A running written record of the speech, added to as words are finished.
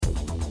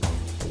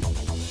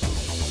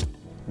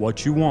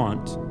what you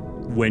want,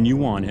 when you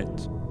want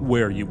it,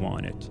 where you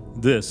want it.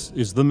 This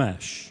is The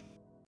Mesh.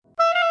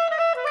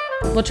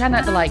 We'll try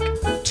not to like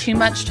too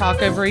much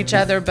talk over each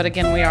other, but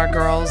again, we are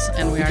girls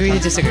and we are agree to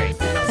disagree.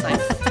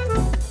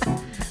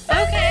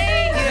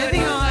 Okay,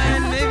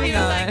 Moving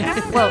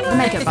on. well, the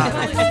makeup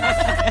bottle.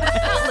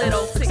 A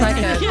little. It's like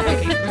a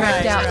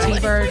cracked out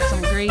T-bird,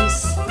 some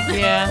grease.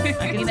 Yeah.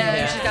 You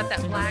know, she's got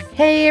that black.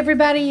 Hey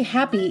everybody,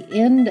 happy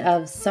end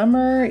of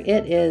summer.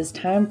 It is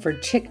time for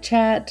Chick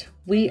Chat.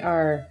 We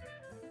are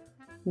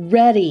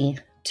ready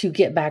to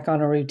get back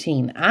on a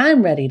routine.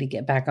 I'm ready to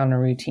get back on a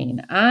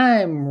routine.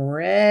 I'm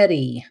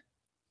ready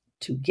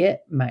to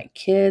get my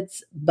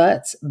kids'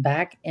 butts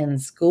back in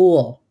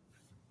school.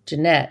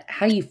 Jeanette,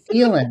 how you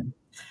feeling?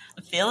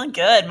 I'm feeling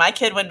good. My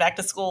kid went back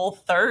to school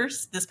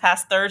this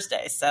past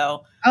Thursday,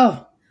 so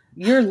Oh,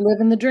 you're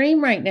living the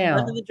dream right now.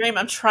 living the dream.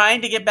 I'm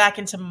trying to get back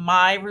into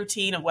my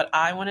routine of what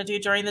I want to do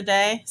during the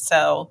day.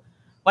 So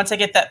once I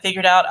get that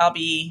figured out, I'll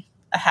be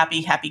a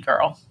happy, happy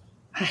girl.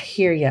 I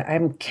hear you.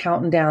 I'm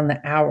counting down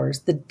the hours,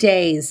 the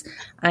days.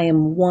 I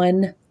am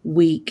 1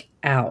 week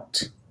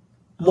out,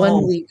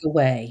 1 week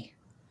away.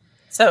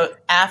 So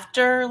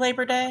after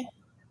Labor Day?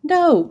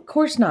 No, of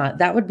course not.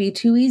 That would be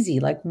too easy.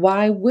 Like,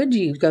 why would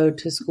you go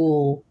to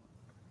school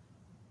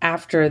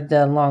after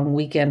the long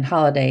weekend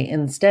holiday?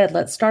 Instead,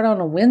 let's start on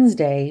a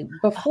Wednesday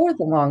before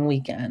the long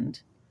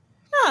weekend.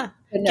 Huh.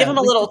 But no, Give them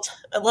a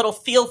little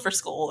feel for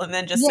school and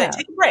then just say,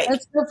 take a break.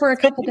 Let's go for a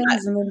couple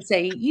days and then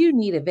say, you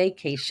need a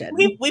vacation.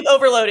 We've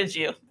overloaded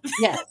you.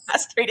 Yes.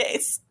 Last 3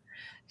 days.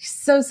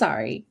 So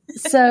sorry.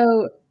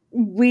 So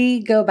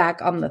we go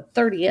back on the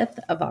 30th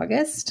of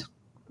August.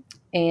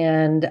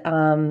 And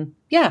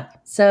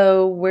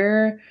so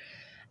we're,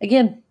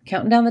 again,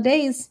 counting down the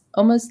days,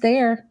 almost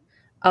there.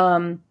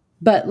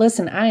 But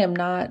listen, I am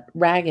not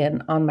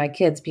ragging on my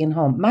kids being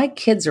home. My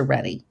kids are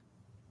ready.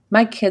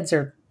 My kids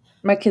are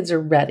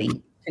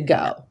ready to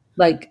go.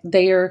 Like,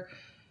 they are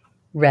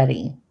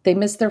ready. They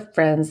miss their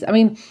friends. I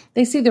mean,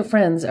 they see their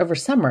friends over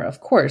summer,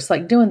 of course,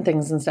 like doing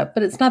things and stuff,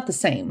 but it's not the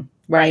same,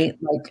 right?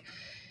 Like,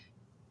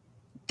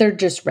 they're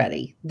just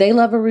ready. They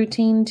love a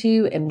routine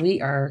too, and we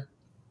are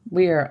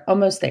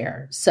almost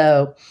there.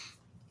 So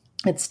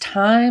it's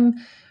time.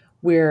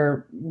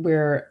 We're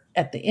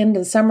at the end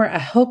of the summer. I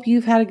hope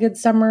you've had a good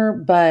summer,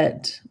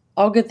 but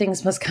all good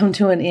things must come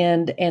to an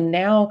end. And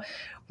now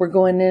we're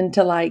going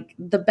into like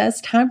the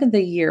best time of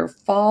the year.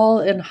 Fall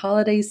and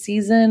holiday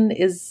season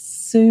is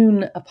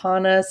soon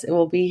upon us. It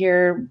will be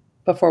here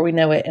before we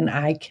know it, and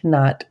I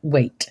cannot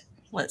wait.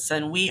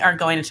 Listen, we are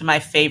going into my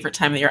favorite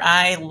time of the year.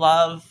 I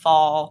love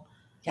fall.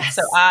 Yes.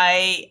 So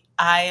I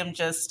am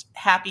just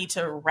happy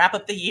to wrap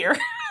up the year.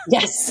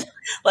 Yes.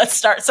 Let's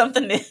start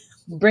something new.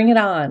 Bring it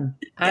on.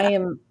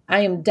 Yeah.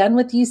 I am done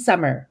with you,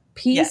 summer.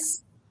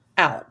 Peace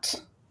out.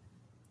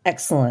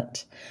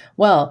 Excellent.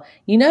 Well,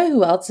 you know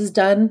who else is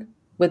done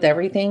with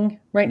everything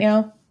right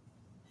now?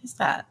 Who's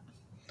that?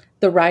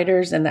 The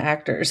writers and the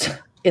actors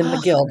in the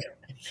guild.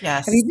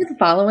 Yes. Have you been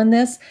following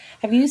this?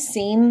 Have you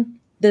seen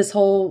this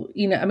whole,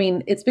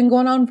 it's been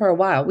going on for a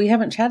while. We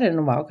haven't chatted in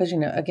a while because,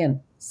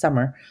 again,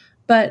 summer.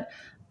 But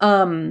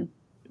for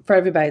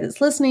everybody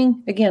that's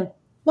listening, again,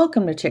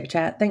 welcome to Chick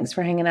Chat. Thanks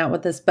for hanging out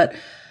with us. But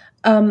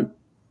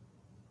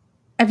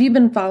have you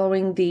been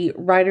following the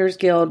Writers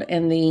Guild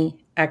and the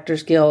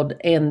Actors Guild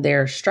and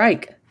their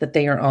strike that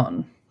they are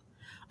on?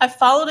 I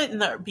followed it in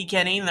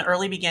the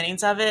early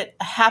beginnings of it.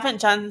 I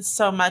haven't done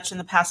so much in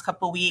the past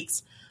couple of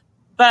weeks,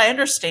 but I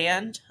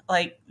understand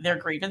like their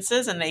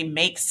grievances and they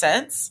make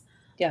sense.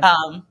 Yeah.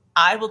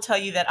 I will tell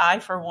you that I,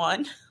 for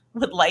one,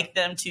 would like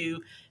them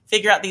to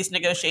figure out these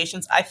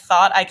negotiations. I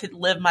thought I could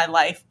live my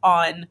life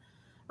on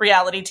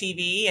reality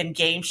TV and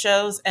game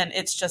shows, and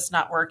it's just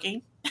not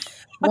working.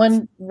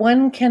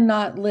 One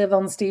cannot live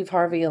on Steve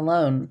Harvey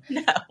alone.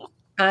 No.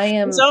 I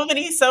am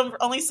only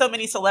so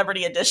many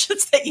celebrity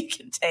editions that you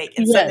can take,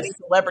 and so many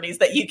celebrities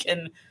that you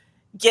can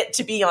get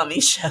to be on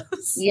these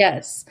shows.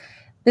 Yes.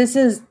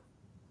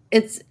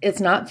 It's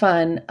not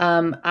fun.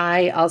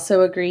 I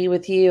also agree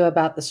with you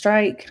about the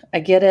strike. I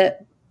get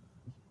it.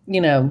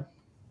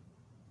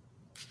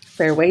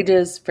 Fair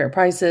wages, fair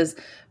prices,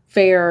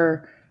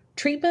 fair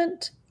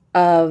treatment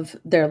of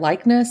their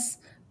likeness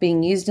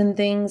being used in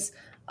things,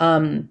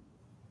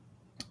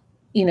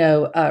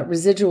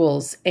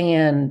 residuals,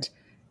 and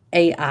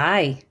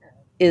AI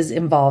is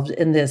involved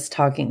in this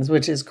talkings,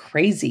 which is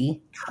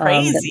crazy.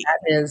 That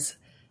is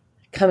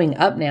coming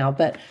up now,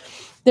 but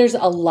there's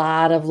a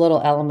lot of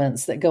little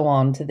elements that go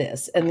on to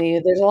this, and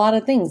there's a lot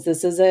of things.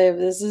 This is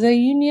a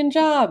union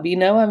job,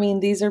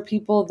 these are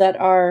people that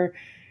are.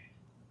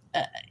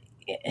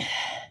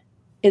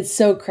 It's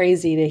so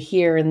crazy to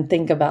hear and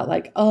think about,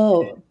 like,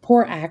 oh,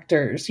 poor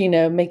actors,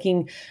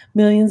 making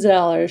millions of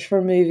dollars for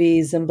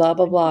movies and blah,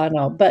 blah, blah and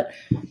all. But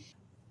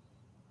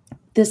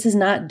this is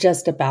not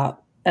just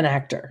about an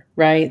actor,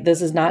 right?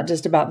 This is not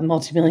just about the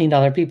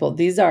multi-million-dollar people.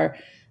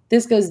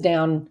 This goes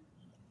down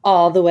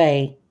all the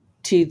way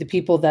to the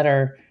people that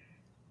are,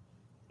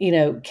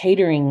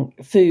 catering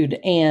food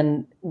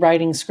and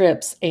writing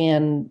scripts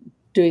and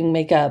doing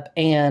makeup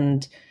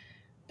and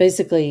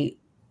basically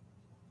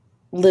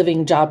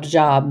living job to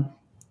job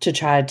to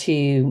try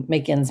to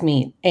make ends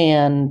meet,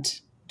 and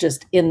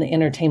just in the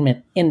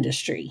entertainment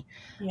industry.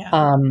 Yeah.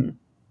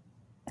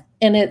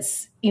 And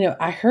it's,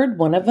 I heard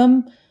one of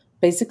them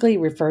basically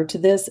refer to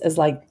this as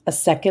like a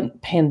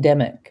second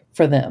pandemic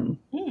for them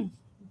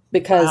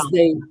because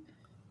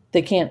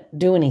they can't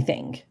do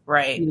anything.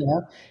 Right.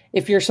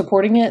 If you're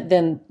supporting it,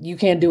 then you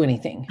can't do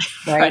anything.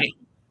 Right.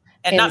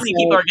 And not many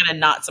people are going to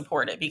not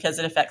support it because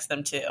it affects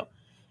them too.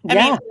 I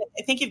mean,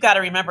 I think you've got to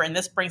remember, and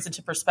this brings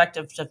into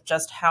perspective of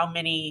just how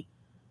many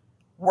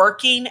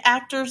working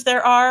actors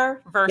there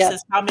are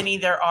versus how many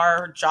there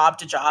are job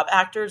to job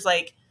actors.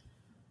 Like,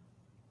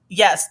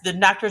 yes, the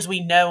actors we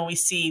know and we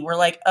see, we're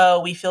like, oh,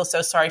 we feel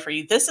so sorry for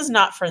you. This is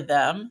not for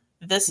them.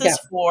 This is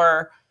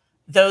for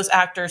those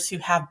actors who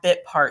have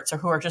bit parts or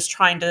who are just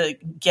trying to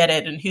get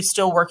it and who's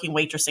still working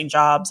waitressing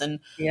jobs and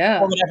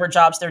or whatever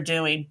jobs they're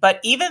doing. But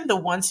even the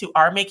ones who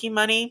are making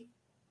money,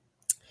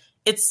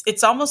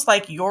 it's almost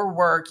like your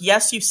work.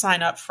 Yes, you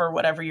sign up for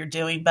whatever you're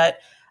doing, but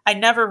I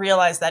never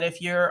realized that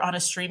if you're on a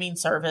streaming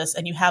service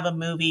and you have a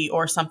movie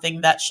or something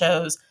that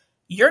shows,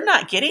 you're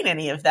not getting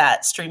any of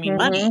that streaming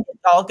money. It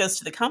all goes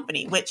to the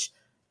company, which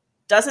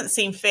doesn't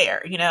seem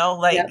fair,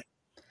 And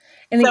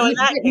so it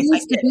case,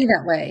 used to be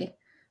that way.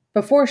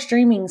 Before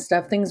streaming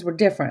stuff, things were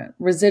different.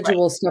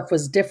 Residual stuff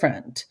was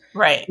different.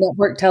 Right.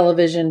 Network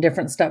television,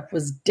 different stuff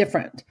was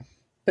different.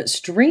 But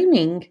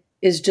streaming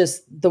is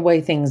just the way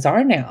things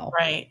are now.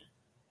 Right.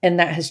 And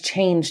that has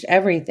changed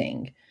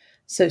everything.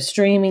 So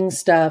streaming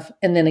stuff,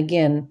 and then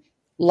again,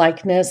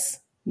 likeness,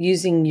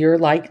 using your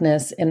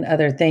likeness in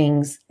other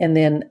things, and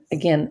then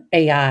again,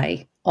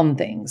 AI on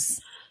things.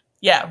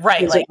 Yeah,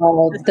 right.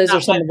 Those are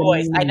some my of the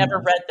voice. I never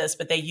read this,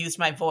 but they use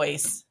my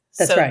voice.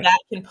 That's right. That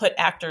can put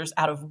actors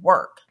out of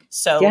work.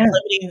 So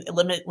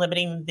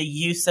limiting the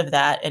use of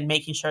that and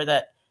making sure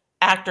that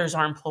actors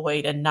are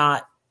employed and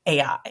not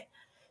AI.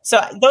 So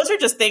those are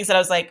just things that I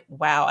was like,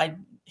 wow,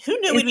 who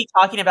knew we'd be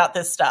talking about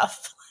this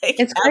stuff?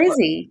 It's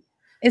crazy.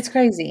 It's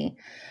crazy.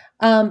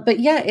 But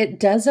yeah, it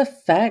does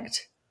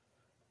affect,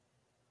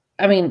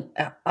 I mean,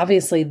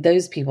 obviously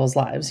those people's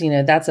lives,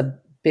 that's a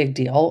big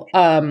deal.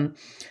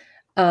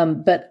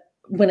 But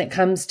when it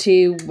comes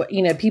to,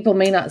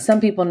 some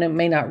people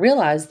may not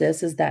realize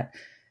this, is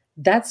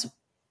that's,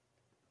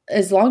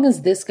 as long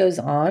as this goes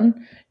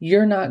on,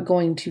 you're not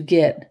going to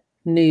get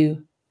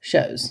new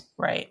shows.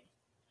 Right.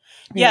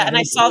 Yeah, and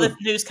I saw the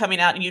news coming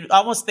out, and you'd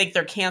almost think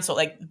they're canceled.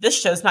 Like, this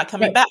show's not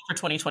coming back for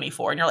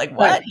 2024. And you're like,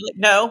 what? Right. You're like,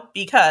 no,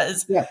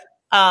 because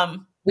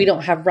we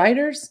don't have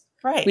writers.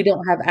 Right. We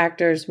don't have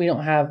actors. We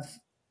don't have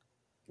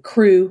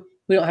crew.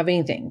 We don't have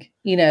anything,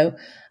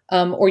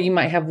 or you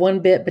might have one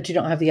bit, but you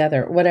don't have the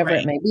other, whatever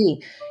it may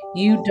be.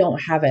 You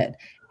don't have it.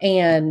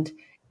 And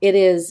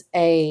it's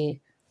a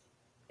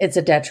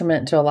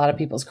detriment to a lot of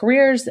people's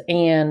careers.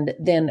 And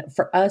then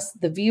for us,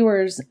 the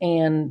viewers,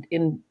 and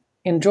in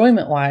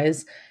enjoyment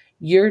wise,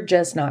 you're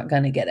just not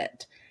going to get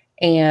it.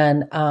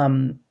 And,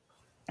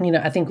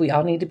 I think we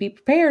all need to be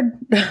prepared.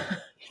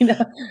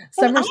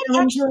 Summer's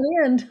coming to an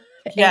end.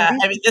 Yeah.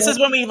 I mean, this is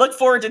when we look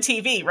forward to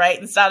TV, right?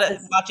 Instead of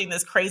watching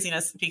this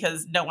craziness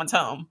because no one's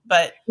home.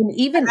 But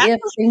even if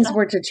things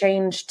were to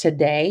change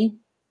today,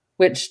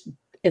 which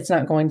it's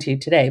not going to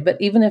today, but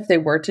even if they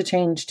were to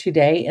change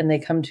today and they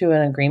come to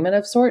an agreement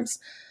of sorts,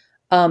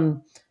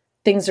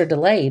 things are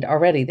delayed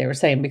already, they were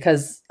saying,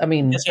 because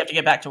you have to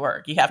get back to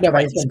work. You have to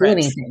nobody's going to do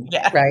anything.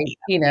 Yeah. Right.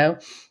 Yeah.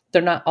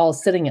 They're not all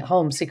sitting at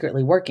home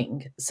secretly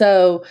working.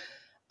 So,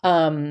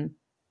 it's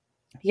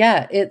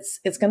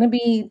going to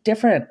be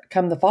different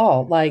come the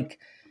fall. Like,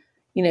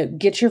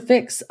 get your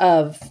fix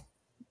of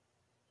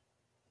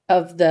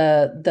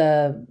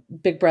the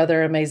Big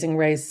Brother, Amazing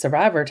Race,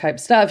 Survivor type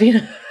stuff,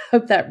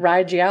 hope that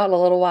rides you out a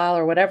little while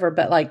or whatever.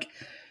 But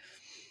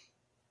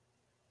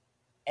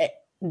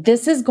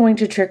this is going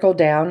to trickle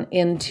down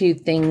into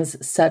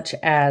things such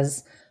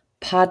as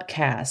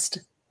podcast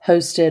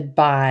hosted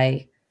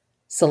by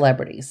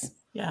celebrities.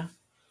 Yeah.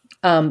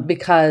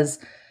 Because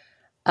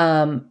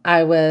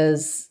I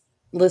was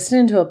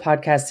listening to a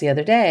podcast the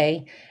other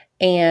day,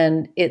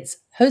 and it's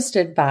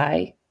hosted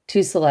by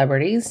two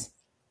celebrities.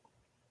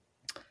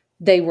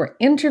 They were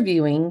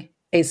interviewing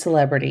a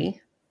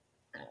celebrity,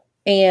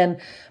 and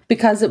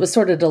because it was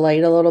sort of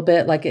delayed a little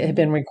bit, like it had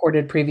been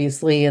recorded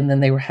previously, and then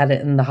they had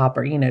it in the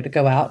hopper, to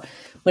go out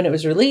when it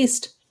was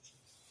released.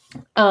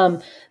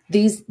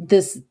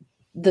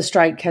 The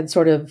strike had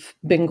sort of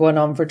been going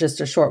on for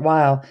just a short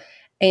while,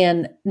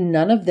 and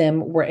none of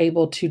them were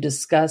able to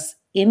discuss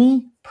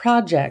any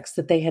projects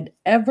that they had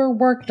ever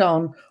worked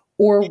on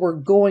or were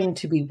going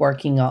to be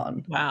working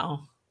on.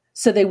 Wow.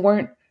 So they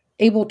weren't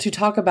able to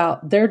talk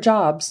about their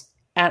jobs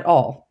at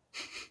all,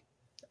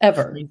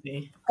 ever.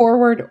 Crazy.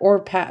 Forward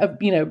or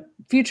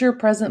future,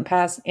 present,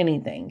 past,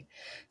 anything.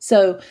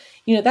 So,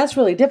 that's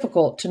really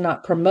difficult to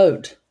not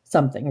promote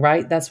something,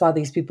 right? That's why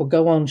these people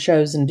go on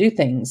shows and do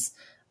things,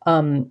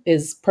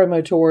 is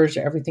promo tours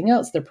or everything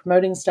else. They're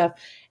promoting stuff.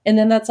 And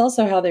then that's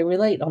also how they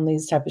relate on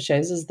these type of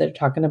shows, is they're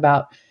talking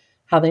about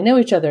how they know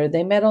each other.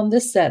 They met on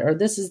this set, or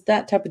this is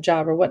that type of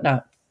job or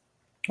whatnot.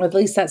 Or at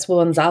least that's the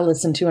ones I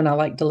listen to, and I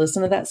like to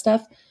listen to that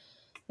stuff.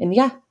 And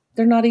yeah,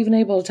 they're not even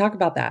able to talk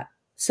about that.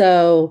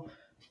 So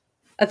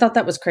I thought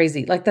that was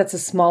crazy. Like, that's a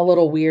small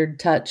little weird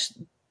touch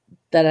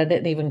that I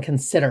didn't even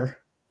consider,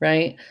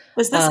 right?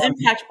 Does this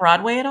impact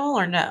Broadway at all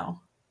or no?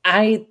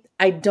 I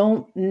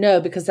don't know,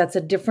 because that's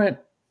a different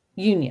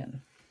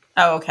union,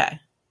 Oh, okay.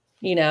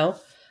 you know?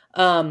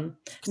 Because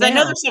I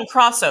know there's some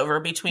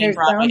crossover between There's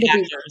Broadway bound to be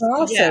actors.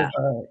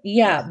 crossover.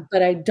 Yeah,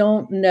 but I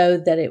don't know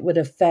that it would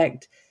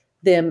affect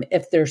them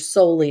if they're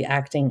solely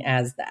acting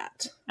as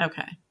that.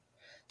 Okay.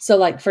 So,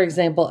 like, for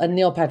example, a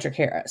Neil Patrick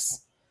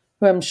Harris,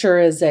 who I'm sure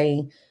is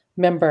a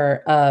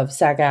member of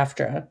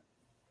SAG-AFTRA,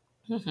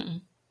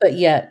 but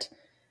yet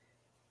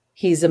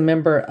he's a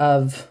member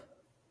of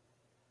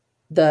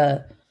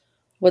the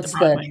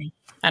Broadway.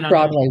 I don't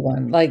Broadway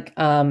one? Like,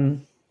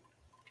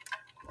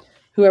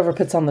 whoever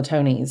puts on the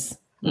Tonys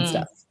and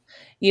stuff,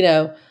 you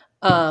know.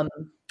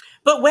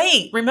 But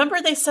wait,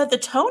 remember they said the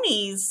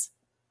Tonys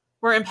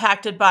were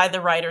impacted by the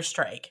writer's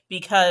strike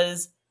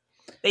because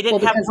they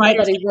didn't have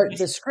writers. Nobody wrote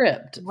the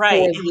script.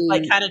 Right. It was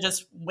like kind of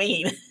just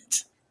winging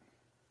it.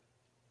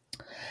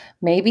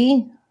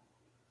 Maybe.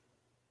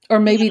 Or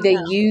maybe they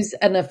use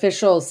an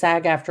official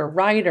SAG-AFTRA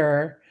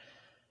writer,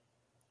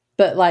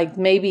 but like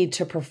maybe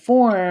to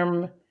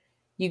perform,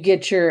 you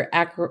get your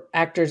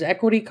actor's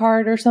equity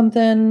card or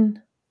something.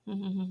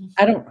 Mm-hmm.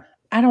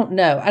 I don't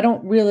know. I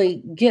don't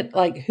really get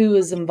like who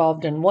is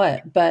involved in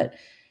what, but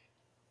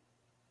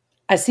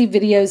I see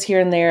videos here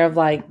and there of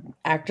like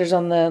actors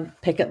on the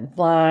picket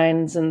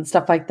lines and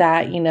stuff like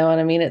that. You know what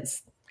I mean?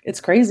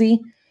 It's crazy.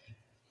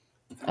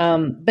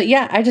 But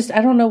yeah, I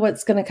don't know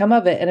what's going to come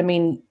of it. And I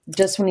mean,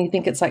 just when you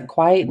think it's like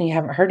quiet and you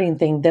haven't heard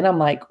anything, then I'm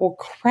like, well,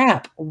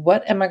 crap,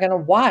 what am I going to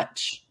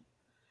watch?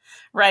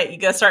 Right. You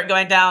got to start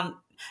going down.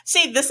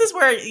 See, this is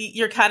where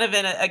you're kind of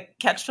in a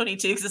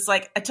catch-22 because it's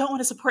like, I don't want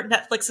to support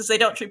Netflix because they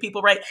don't treat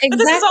people right. Exactly. But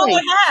this is all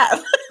I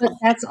have. But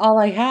that's all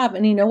I have.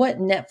 And you know what?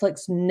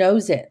 Netflix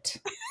knows it.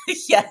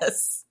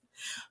 Yes.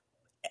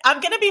 I'm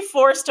going to be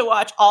forced to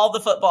watch all the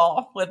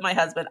football with my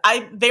husband.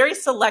 I'm very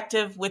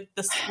selective with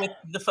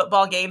the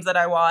football games that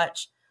I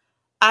watch.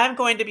 I'm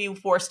going to be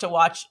forced to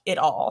watch it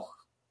all.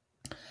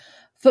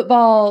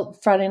 Football,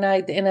 Friday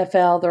night, the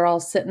NFL, they're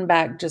all sitting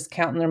back just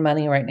counting their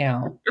money right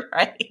now.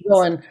 Right.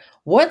 Going,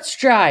 what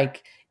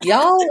strike?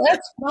 Y'all,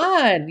 that's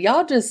fine.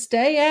 Y'all just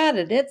stay at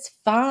it. It's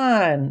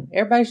fine.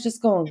 Everybody's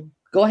just going to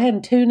go ahead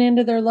and tune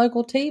into their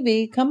local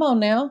TV. Come on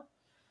now.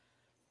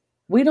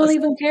 We don't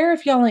even care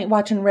if y'all ain't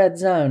watching Red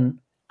Zone.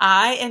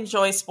 I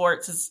enjoy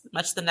sports as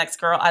much as the next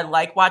girl. I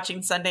like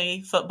watching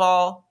Sunday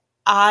football.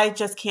 I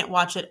just can't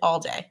watch it all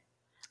day.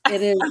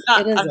 It is.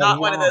 I'm not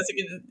one of those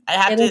who can.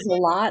 It is a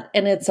lot,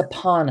 and it's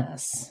upon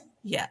us.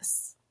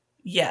 Yes.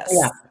 Yes.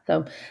 Yeah.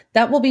 So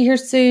that will be here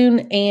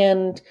soon,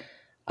 and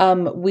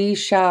we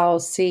shall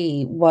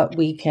see what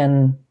we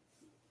can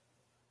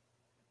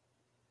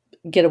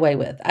get away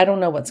with. I don't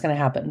know what's going to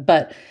happen,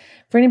 but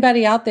for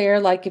anybody out there,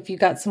 like if you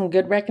got some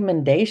good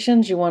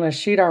recommendations you want to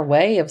shoot our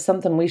way of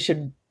something we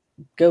should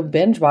go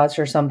binge watch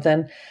or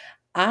something,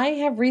 I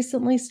have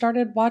recently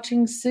started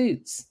watching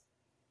Suits.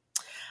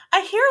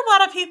 I hear a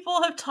lot of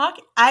people have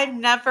talked. I've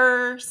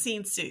never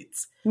seen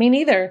Suits. Me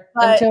neither,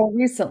 until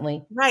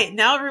recently. Right.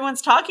 Now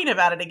everyone's talking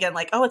about it again.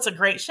 Like, oh, it's a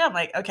great show. I'm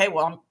like, okay,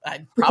 well, I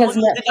because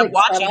probably end up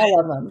watching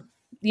all of them.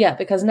 Yeah,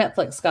 because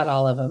Netflix got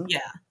all of them. Yeah.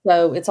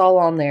 So it's all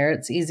on there.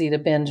 It's easy to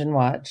binge and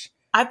watch.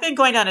 I've been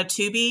going down a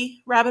Tubi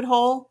rabbit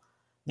hole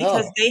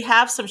because they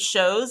have some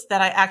shows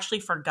that I actually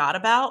forgot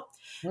about.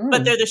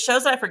 But they're the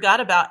shows that I forgot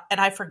about, and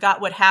I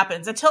forgot what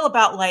happens until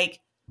about like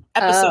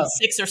episode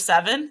 6 or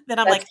 7. Then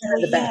I'm like,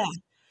 oh, yeah.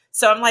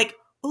 So I'm like,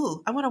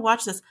 ooh, I want to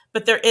watch this.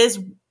 But there is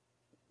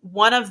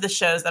one of the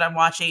shows that I'm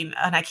watching,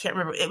 and I can't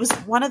remember. It was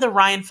one of the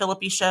Ryan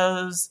Phillippe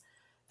shows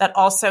that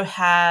also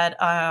had,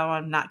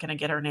 I'm not going to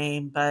get her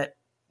name, but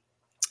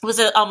it was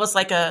almost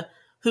like a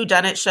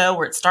whodunit show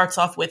where it starts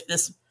off with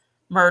this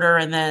murder,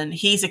 and then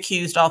he's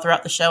accused all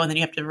throughout the show, and then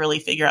you have to really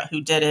figure out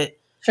who did it.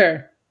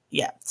 Sure.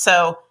 Yeah.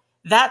 So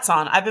that's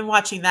on. I've been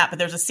watching that, but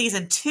there's a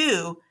season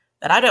 2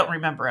 that I don't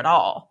remember at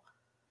all.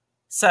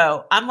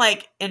 So I'm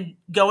like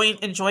enjoying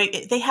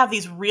it. They have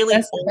these really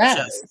old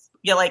shows.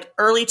 Yeah, like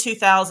early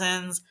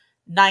 2000s,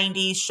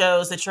 90s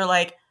shows that you're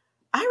like,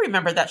 I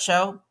remember that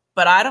show,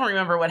 but I don't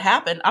remember what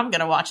happened. I'm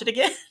going to watch it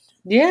again.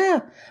 Yeah.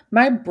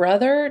 My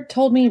brother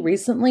told me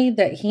recently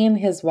that he and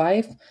his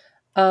wife,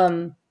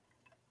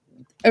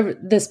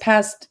 this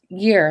past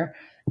year,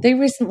 they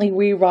recently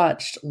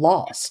rewatched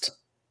Lost.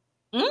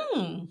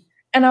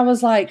 And I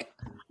was like,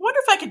 I wonder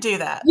if I could do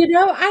that. You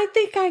know, I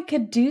think I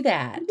could do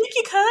that. You think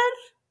you could?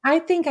 I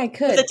think I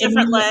could. With a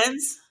different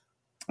lens?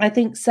 I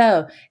think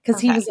so. Because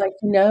he was like,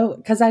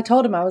 because I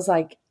told him, I was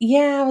like,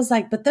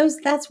 but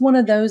that's one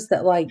of those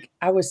that like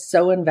I was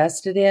so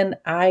invested in.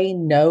 I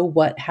know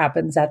what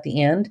happens at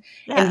the end.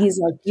 Yeah. And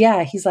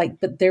he's like,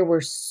 but there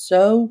were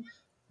so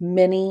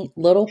many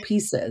little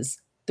pieces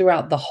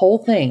throughout the whole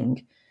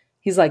thing.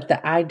 He's like,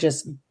 that I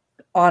just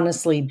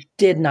honestly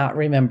did not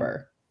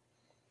remember.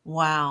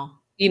 Wow.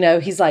 You know,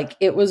 he's like,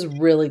 it was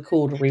really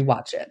cool to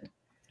rewatch it.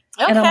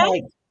 And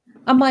Okay.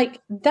 I'm like,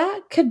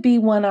 that could be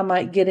one I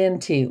might get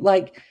into.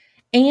 Like,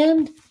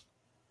 and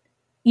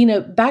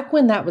back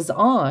when that was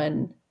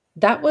on,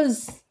 that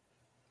was,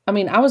 I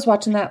mean, I was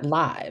watching that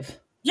live,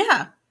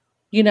 Yeah.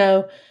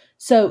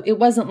 So it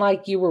wasn't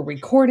like you were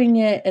recording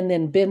it and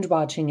then binge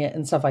watching it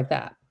and stuff like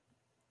that.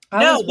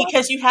 No,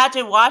 because you had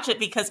to watch it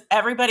because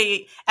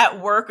everybody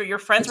at work or your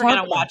friends were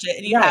going to watch it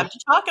and you have to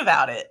talk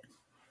about it.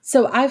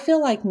 So I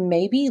feel like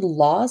maybe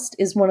Lost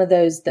is one of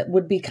those that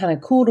would be kind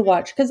of cool to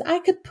watch because I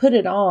could put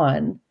it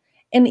on.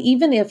 And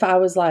even if I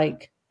was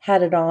like,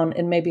 had it on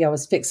and maybe I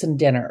was fixing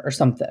dinner or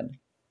something,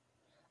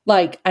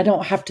 like I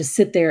don't have to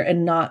sit there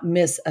and not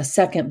miss a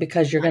second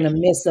because you're going to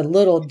miss a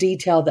little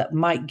detail that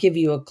might give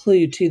you a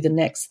clue to the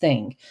next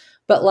thing.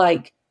 But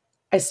like,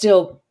 I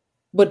still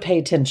would pay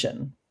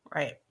attention.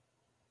 Right.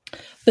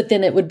 But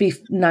then it would be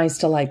nice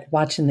to like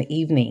watch in the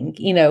evening,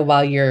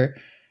 while you're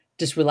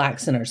just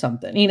relaxing or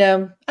something,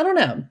 I don't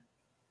know.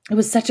 It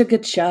was such a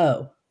good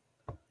show.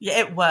 Yeah,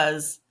 it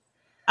was.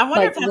 I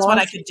wonder if that's what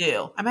I could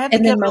do. I might have to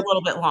give it a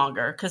little bit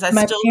longer because I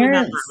still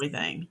remember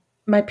everything.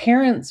 My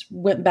parents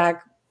went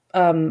back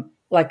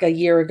like a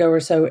year ago or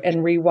so and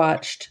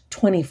rewatched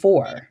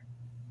 24.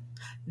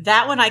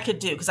 That one I could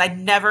do because I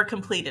never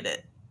completed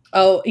it.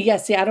 Oh, yeah.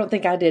 See, I don't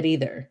think I did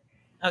either.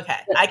 Okay.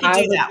 I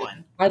could do that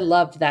one. I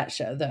loved that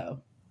show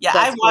though. Yeah,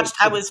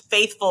 I was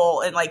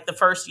faithful in like the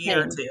first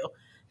year or two.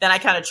 Then I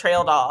kind of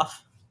trailed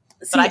off.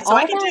 But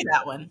I could do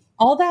that one.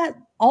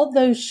 All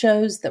those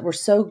shows that were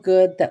so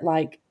good that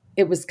like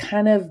it was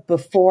kind of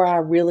before I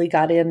really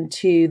got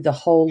into the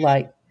whole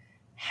like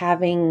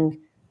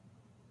having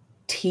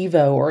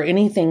TiVo or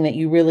anything that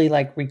you really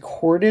like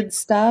recorded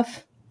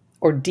stuff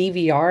or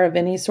DVR of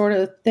any sort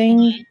of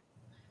thing.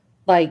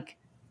 Like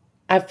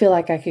I feel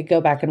like I could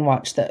go back and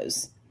watch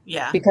those.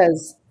 Yeah.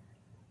 Because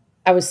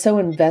I was so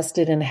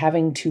invested in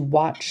having to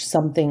watch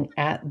something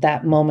at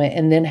that moment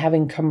and then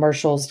having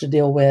commercials to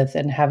deal with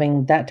and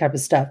having that type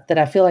of stuff that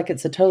I feel like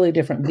it's a totally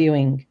different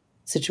viewing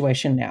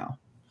situation now.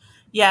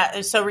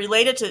 Yeah. So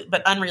related to,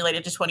 but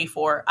unrelated to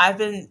 24,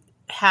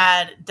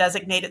 had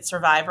Designated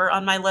Survivor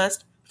on my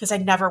list because I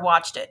never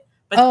watched it.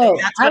 But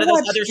that's one of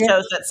those other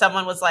shows that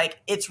someone was like,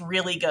 it's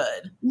really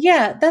good.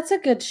 Yeah, that's a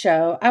good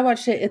show. I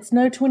watched it. It's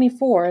no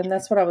 24, and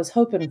that's what I was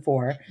hoping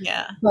for.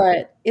 Yeah.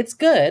 But it's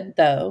good,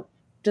 though.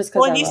 Just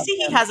because. Well, and you see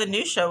he has a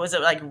new show. Was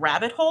it like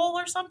Rabbit Hole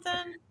or something?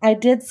 I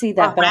did see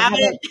that, but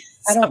Rabbit?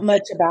 I don't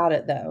much about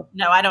it, though.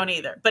 No, I don't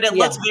either. But it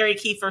looks very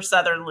Kiefer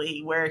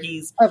Sutherland, where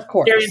he's of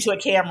course staring into a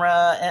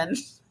camera and.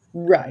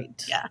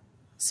 Right. Yeah.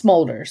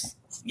 Smolders.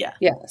 Yeah.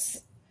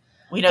 Yes.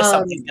 We know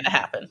something's going to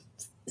happen.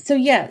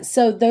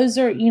 So those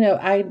are,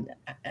 I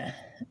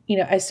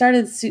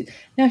started Suits.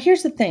 Now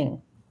here's the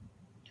thing.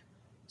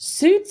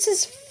 Suits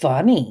is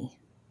funny.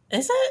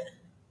 Is it?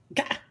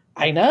 God,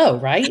 I know,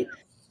 right?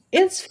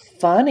 It's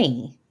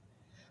funny.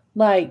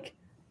 Like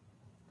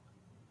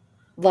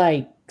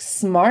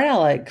smart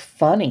aleck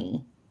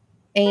funny.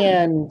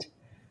 And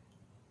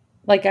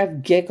like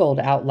I've giggled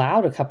out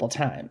loud a couple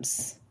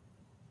times.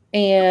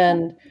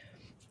 And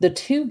the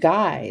two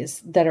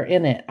guys that are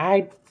in it,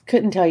 I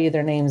couldn't tell you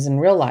their names in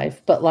real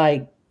life, but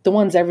like the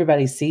ones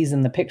everybody sees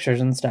in the pictures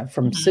and stuff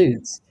from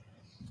Suits,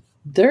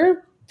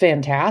 they're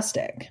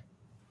fantastic.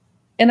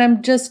 And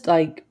I'm just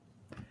like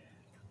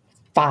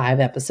 5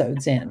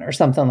 episodes in or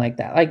something like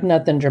that, like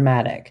nothing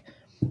dramatic.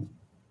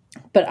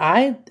 But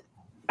I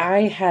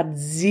had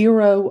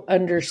zero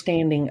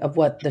understanding of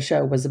what the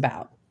show was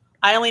about.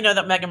 I only know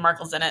that Meghan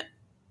Markle's in it.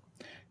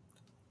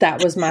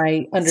 That was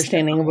my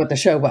understanding of what the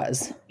show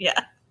was. Yeah.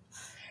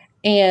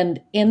 And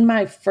in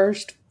my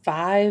first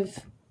 5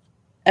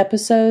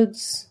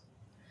 episodes,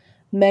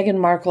 Meghan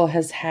Markle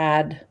has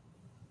had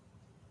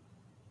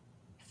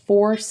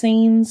 4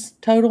 scenes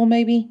total,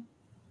 maybe.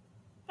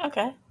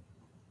 Okay,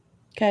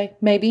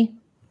 maybe.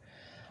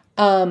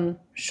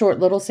 Short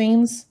little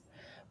scenes.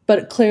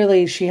 But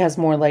clearly she has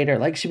more later.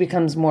 Like she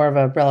becomes more of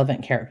a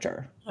relevant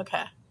character.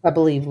 Okay. I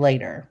believe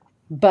later.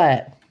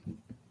 But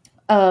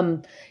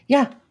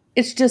yeah,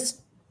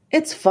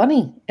 it's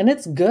funny and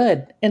it's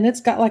good. And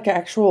it's got like an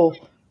actual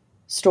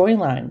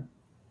storyline.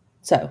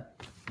 So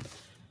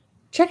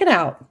check it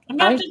out. I'm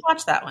going to have to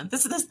watch that one.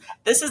 This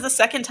is the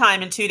second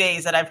time in 2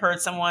 days that I've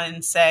heard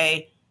someone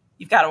say,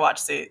 you've got to watch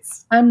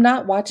Suits. I'm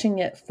not watching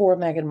it for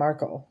Meghan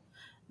Markle.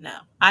 No,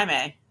 I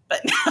may, but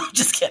no,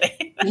 just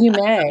kidding. You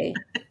may,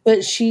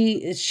 but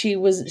she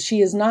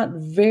is not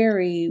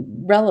very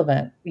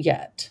relevant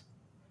yet.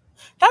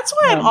 That's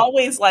why I'm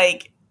always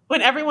like,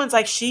 when everyone's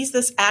like, she's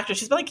this actress,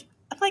 she's like,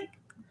 I'm like,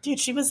 dude,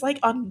 she was like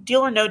on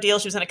Deal or No Deal.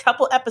 She was in a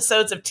couple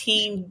episodes of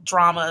teen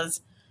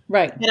dramas.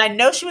 Right. And I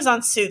know she was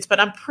on Suits, but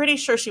I'm pretty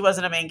sure she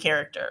wasn't a main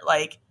character.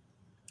 Like,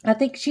 I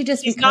think she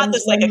just she's becomes not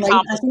this like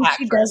accomplished actress.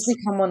 She does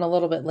become one a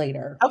little bit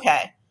later.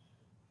 Okay.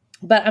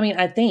 But I mean,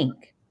 I'm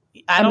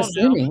don't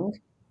assuming know.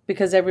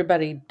 Because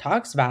everybody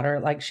talks about her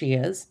like she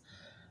is.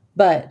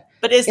 But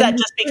is that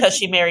just because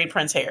she married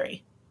Prince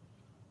Harry?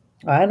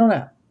 I don't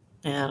know.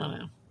 Yeah, I don't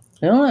know.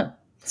 I don't know.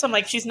 So I'm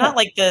like, she's not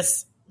like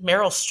this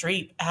Meryl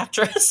Streep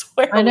actress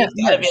where I know.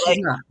 we've got to be like,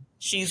 not.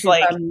 she's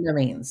like by no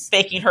means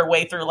faking her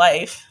way through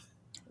life.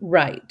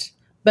 right.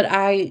 But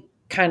I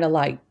kind of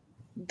like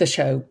the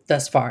show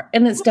thus far,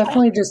 and it's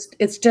definitely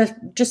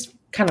just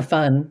kind of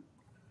fun.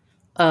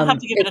 I'll have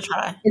to give it a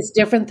try. It's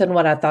different than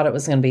what I thought it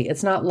was going to be.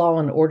 It's not Law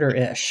and Order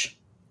ish.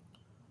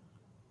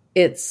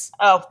 It's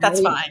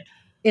that's fine.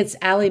 It's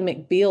Ally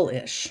McBeal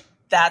ish.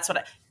 That's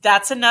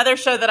another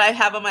show that I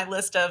have on my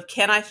list of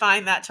can I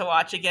find that to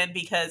watch again,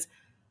 because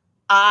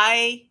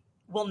I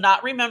will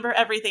not remember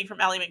everything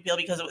from Ally McBeal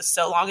because it was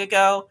so long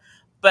ago,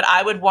 but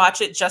I would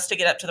watch it just to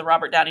get up to the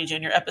Robert Downey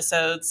Jr.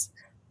 episodes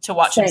to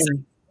watch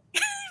him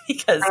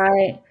because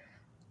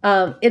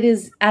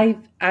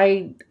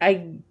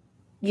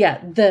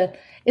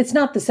it's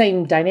not the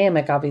same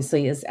dynamic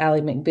obviously as Ally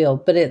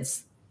McBeal, but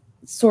it's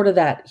sort of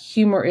that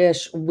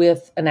humor-ish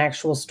with an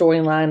actual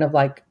storyline of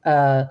like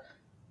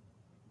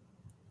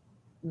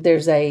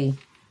there's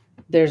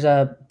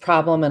a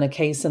problem and a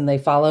case and they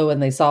follow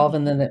and they solve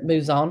and then it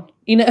moves on,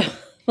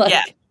 like,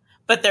 yeah,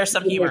 but there's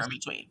some humor in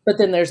between, but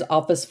then there's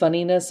office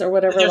funniness or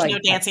whatever. There's like no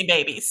dancing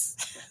babies.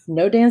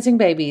 No dancing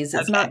babies.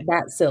 It's Okay. not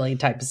that silly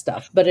type of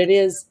stuff, but it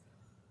is,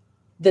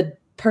 the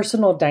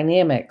personal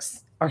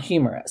dynamics are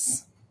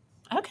humorous.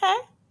 Okay.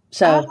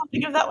 So I'll have to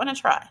give that one a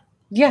try.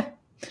 yeah.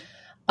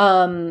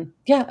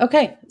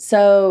 Okay.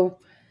 So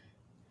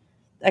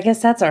I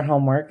guess that's our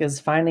homework, is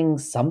finding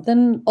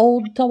something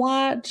old to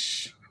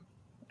watch.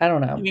 I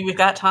don't know. I mean, we've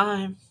got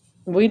time.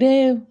 We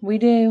do.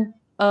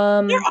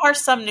 There are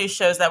some new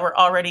shows that were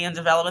already in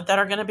development that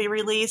are going to be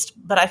released,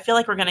 but I feel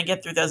like we're going to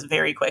get through those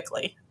very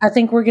quickly. I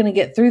think we're going to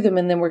get through them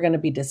and then we're going to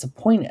be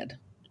disappointed.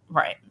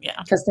 Right. Yeah.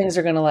 Because things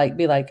are going to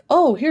be like,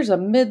 oh, here's a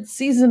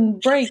mid-season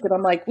break. And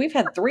I'm like, we've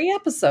had 3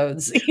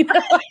 episodes.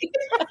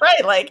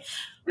 Right. Like,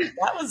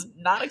 that was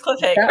not a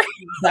cliffhanger.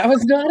 That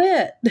was not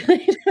it.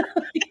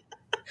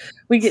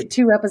 We get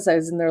 2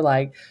 episodes and they're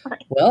like,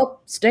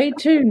 well, stay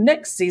tuned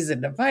next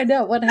season to find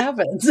out what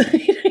happens.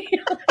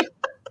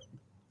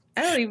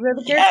 I don't even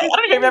remember. Yeah, I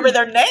don't even remember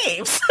their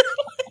names.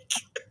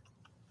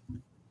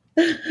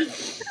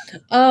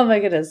 Oh my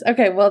goodness.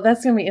 Okay, well,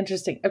 that's going to be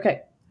interesting.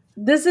 Okay,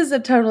 this is a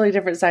totally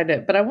different side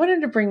note, but I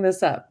wanted to bring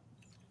this up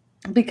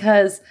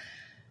because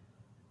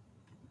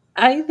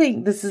I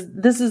think this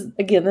is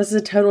again, this is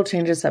a total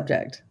change of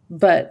subject,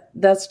 but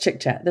that's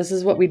Chick Chat. This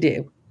is what we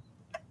do.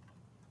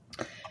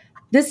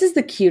 This is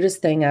the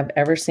cutest thing I've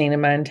ever seen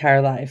in my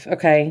entire life.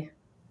 Okay.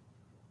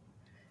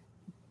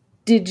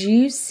 Did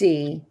you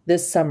see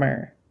this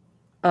summer?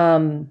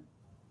 I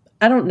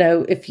don't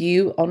know if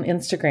you on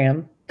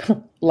Instagram,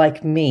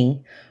 like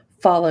me,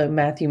 follow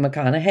Matthew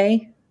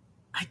McConaughey.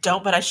 I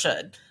don't, but I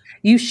should.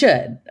 You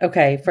should.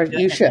 Okay.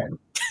 You should.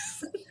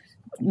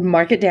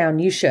 Mark it down.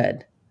 You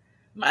should.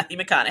 Matthew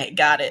McConaughey.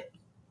 Got it.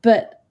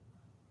 But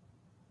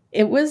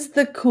it was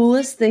the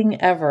coolest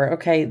thing ever.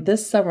 Okay.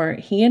 This summer,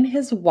 he and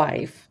his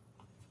wife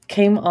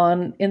came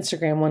on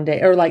Instagram one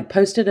day, or like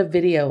posted a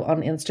video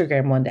on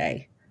Instagram one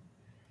day.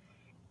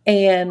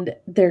 And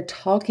they're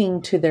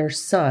talking to their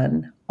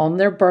son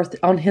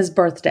on his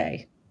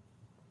birthday.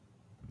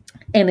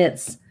 And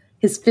it's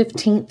his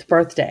 15th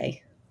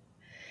birthday.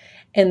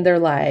 And they're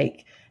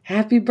like,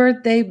 happy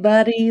birthday,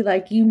 buddy.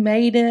 Like, you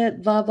made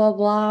it, blah, blah,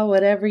 blah,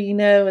 whatever,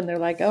 And they're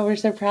like, oh, we're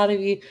so proud of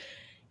you.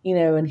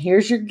 And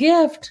here's your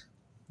gift.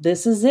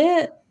 This is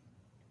it.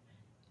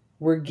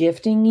 We're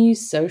gifting you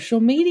social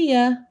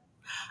media.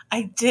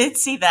 I did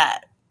see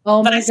that.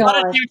 Oh but my I saw it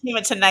on God.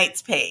 Entertainment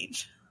Tonight's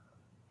page.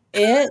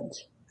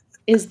 It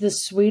is the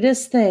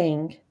sweetest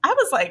thing. I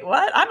was like,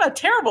 what? I'm a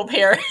terrible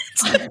parent.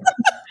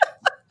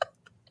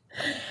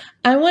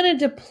 I wanted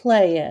to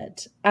play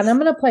it, and I'm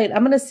going to play it.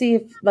 I'm going to see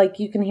if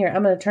you can hear it.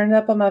 I'm going to turn it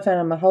up on my phone.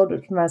 I'm going to hold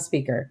it to my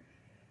speaker.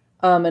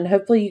 And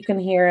hopefully you can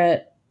hear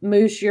it.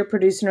 Moose, you're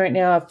producing right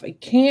now. If I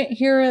can't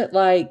hear it,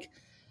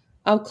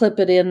 I'll clip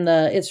it in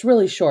it's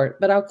really short,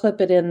 but I'll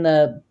clip it in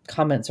the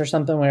comments or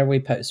something whenever we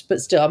post.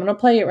 But still, I'm going to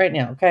play it right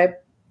now, okay?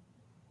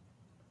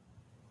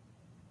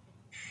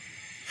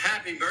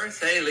 Happy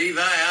birthday, Levi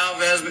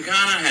Alves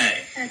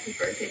McConaughey. Happy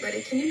birthday,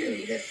 buddy. Can you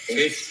believe it?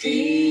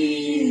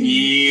 15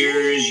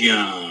 years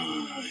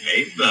young.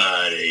 Hey,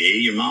 buddy.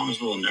 Your mom was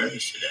a little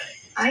nervous today.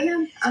 I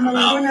am. I'm a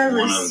About little nervous.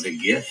 one of the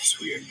gifts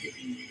we are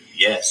giving you.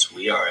 Yes,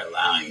 we are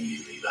allowing you,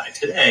 Levi,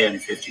 today on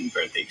your 15th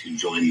birthday to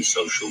join the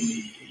social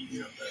media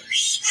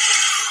universe.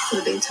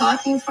 We've been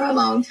talking for a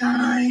long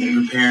time.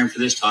 Been preparing for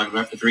this, talking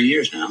about it for 3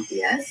 years now.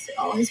 Yes,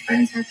 all his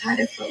friends have had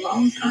it for a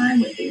long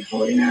time. We've been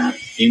holding up.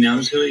 He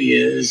knows who he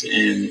is,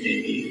 and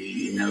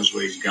he knows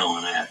where he's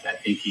going. I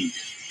think he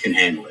can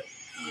handle it.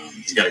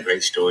 He's got a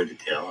great story to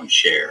tell and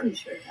share. He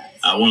sure does.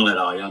 I want to let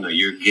all y'all know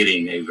you're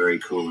getting a very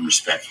cool and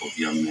respectful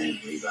young man,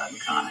 Levi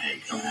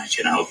McConaughey, coming at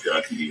you, and I hope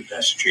y'all can do your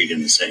best to treat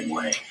him the same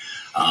way.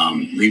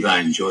 Levi,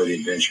 enjoy the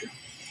adventure.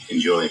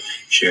 Enjoy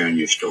sharing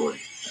your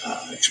story,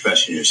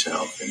 expressing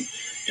yourself, and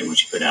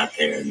what you put out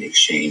there, and the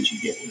exchange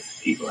you get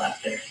with people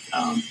out there.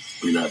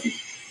 We love you.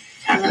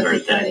 Happy Love you,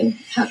 birthday. buddy.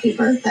 Happy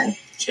birthday.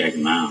 Check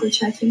him out. Go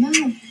check him out.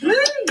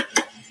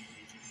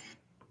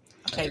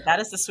 Okay, that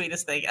is the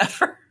sweetest thing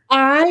ever.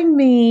 I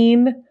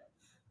mean,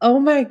 oh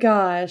my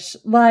gosh.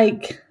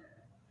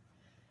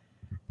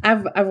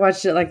 I've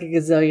watched it like a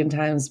gazillion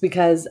times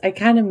because I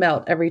kind of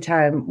melt every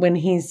time when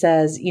he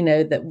says, you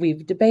know, that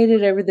we've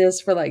debated over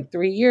this for like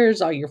 3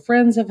 years. All your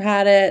friends have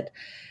had it,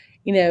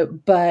 you know,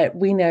 but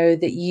we know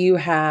that you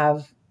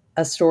have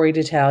a story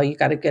to tell. You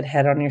got a good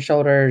head on your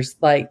shoulders,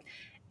 like,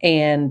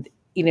 and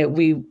you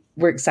know,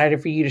 we're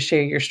excited for you to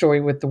share your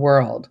story with the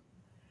world.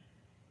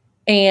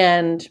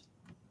 And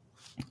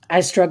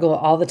I struggle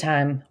all the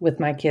time with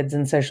my kids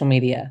in social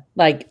media,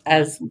 like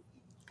as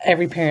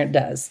every parent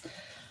does.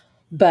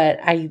 But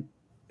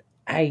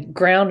I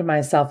ground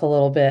myself a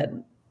little bit,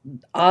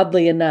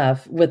 oddly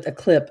enough, with a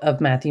clip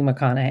of Matthew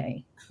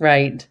McConaughey,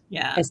 right?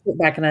 Yeah. I sit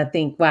back and I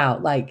think, wow,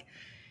 like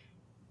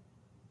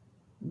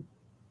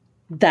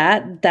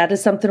that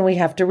is something we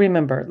have to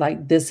remember.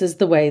 Like, this is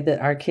the way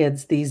that our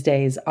kids these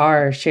days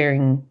are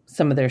sharing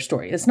some of their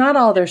story. It's not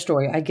all their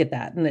story. I get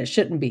that, and it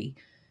shouldn't be.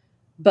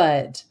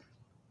 But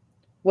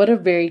what a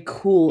very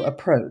cool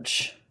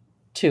approach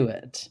to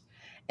it.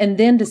 And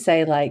then to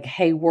say, like,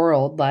 hey,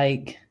 world,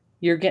 like,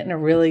 you're getting a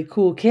really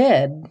cool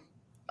kid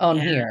on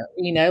here,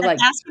 you know, and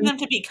like asking them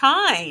to be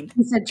kind.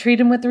 He said, treat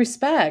him with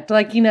respect.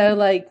 Like, you know,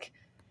 like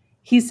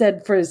he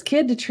said for his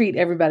kid to treat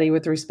everybody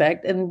with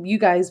respect, and you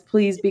guys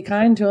please be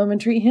kind to him and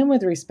treat him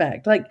with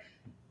respect. Like,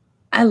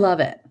 I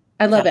love it.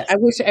 I love it. I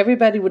wish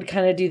everybody would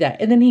kind of do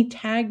that. And then he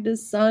tagged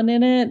his son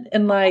in it,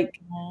 and like,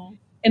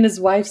 and his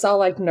wife's all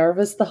like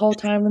nervous the whole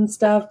time and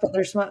stuff, but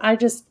they're smart. They're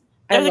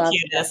I the love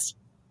cutest.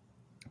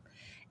 it.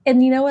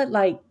 And you know what?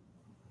 Like,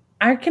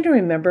 I can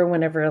remember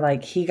whenever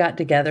like he got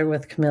together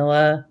with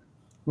Camilla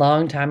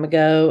long time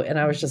ago, and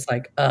I was just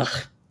like, ugh,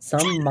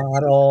 some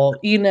model,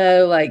 you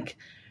know, like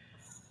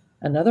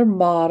another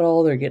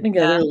model. They're getting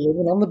together,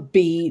 living on the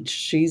beach.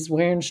 She's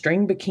wearing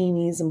string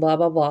bikinis and blah,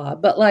 blah, blah.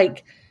 But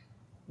like,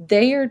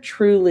 they are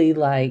truly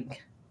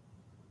like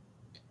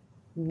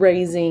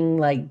raising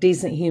like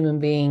decent human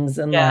beings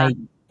and like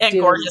and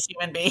gorgeous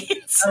human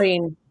beings. I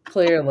mean,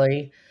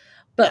 clearly,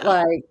 but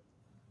like,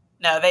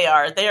 no, they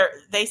are.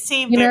 They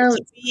seem to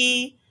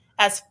be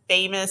as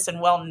famous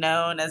and well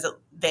known as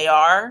they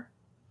are.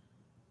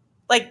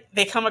 Like,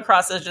 they come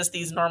across as just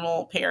these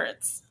normal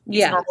parents,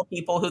 these normal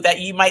people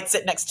that you might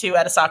sit next to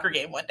at a soccer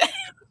game one day.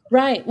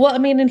 Right. Well, I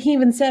mean, and he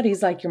even said,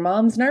 he's like, your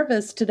mom's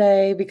nervous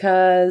today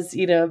because,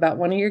 you know, about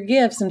one of your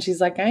gifts. And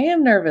she's like, I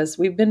am nervous.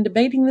 We've been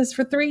debating this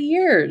for 3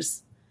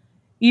 years.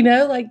 You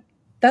know, like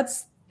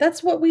that's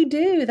what we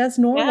do. That's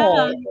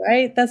normal,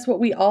 right? That's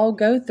what we all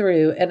go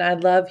through. And I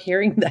love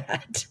hearing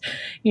that.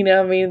 You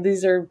know, I mean,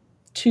 these are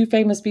two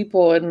famous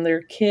people and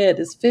their kid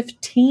is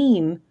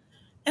 15.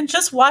 And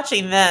just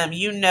watching them,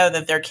 you know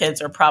that their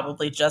kids are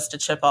probably just a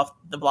chip off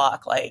the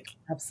block. Like,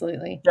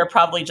 absolutely. They're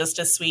probably just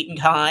as sweet and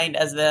kind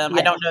as them.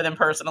 I don't know them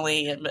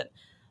personally, but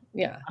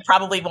I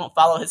probably won't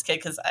follow his kid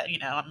because, you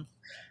know, I'm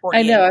 48.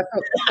 I know.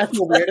 I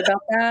feel weird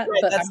about that. Right,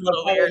 but that's I'm a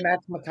little weird.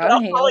 Matthew But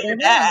I'll follow your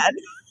dad.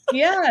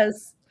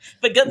 Yes.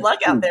 But good luck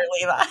out there,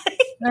 Levi.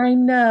 I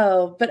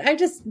know. But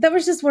that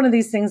was just one of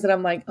these things that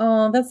I'm like,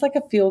 oh, that's like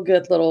a feel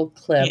good little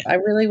clip. I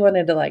really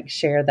wanted to like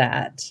share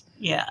that.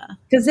 Yeah.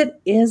 Because it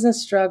is a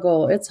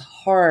struggle. It's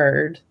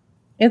hard.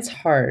 It's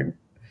hard.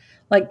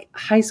 Like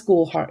high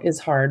school is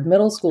hard.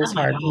 Middle school is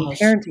hard.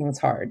 Parenting is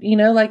hard. You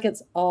know, like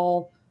it's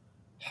all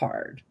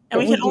hard. And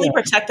we can only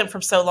protect them for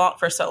so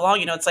long.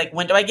 You know, it's like,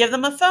 when do I give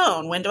them a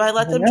phone? When do I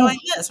let them join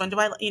this? When do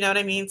I, you know what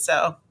I mean?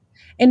 So.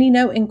 And, you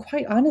know, and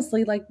quite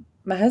honestly, like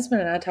my husband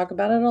and I talk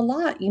about it a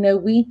lot. You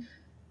know,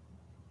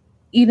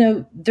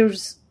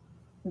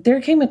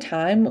 there came a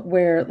time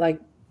where like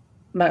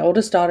my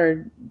oldest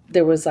daughter,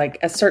 there was like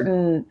a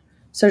certain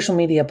social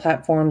media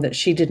platform that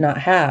she did not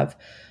have.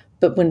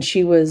 But when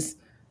she was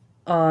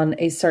on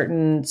a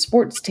certain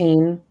sports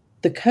team,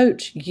 the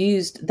coach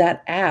used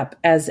that app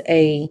as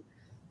a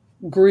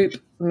group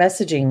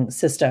messaging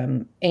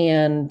system.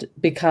 And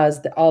because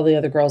all the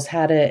other girls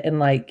had it and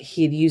like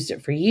he had used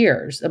it for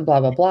years and blah,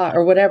 blah, blah,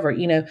 or whatever,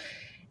 you know,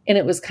 and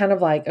it was kind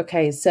of like,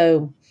 okay,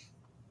 so,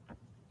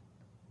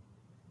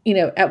 you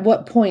know, at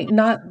what point,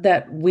 not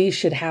that we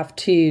should have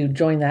to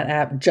join that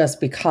app just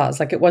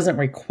because, like, it wasn't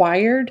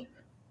required,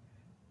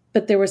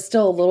 but there was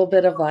still a little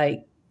bit of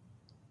like,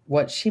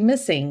 what's she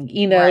missing?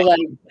 You know,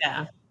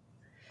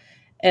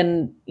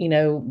 and, you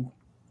know,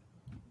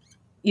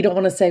 you don't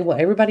want to say, well,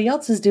 everybody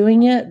else is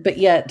doing it, but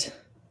yet,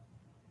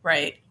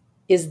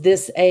 is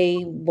this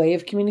a way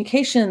of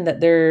communication that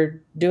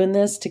they're doing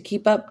this to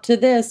keep up to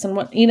this and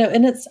what, you know,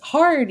 and it's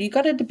hard. You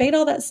got to debate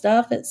all that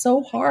stuff. It's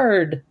so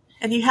hard.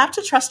 And you have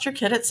to trust your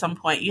kid at some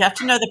point. You have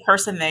to know the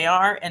person they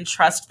are and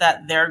trust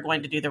that they're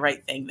going to do the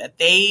right thing, that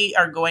they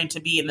are going to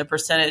be in the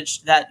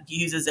percentage that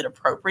uses it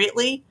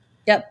appropriately.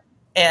 Yep.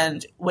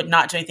 And would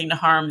not do anything to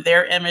harm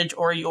their image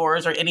or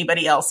yours or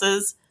anybody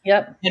else's.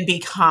 Yep. And be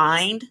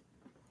kind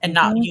and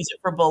not use it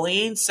for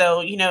bullying. So,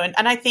 you know,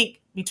 and I think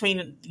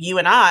between you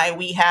and I,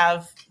 we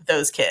have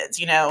those kids,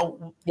 you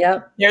know.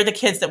 Yep. They're the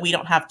kids that we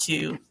don't have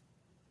to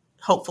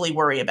hopefully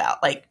worry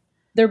about. Like,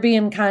 they're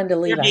being kind to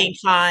Levi. They're being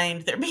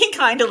kind. They're being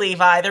kind to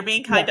Levi. They're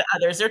being kind to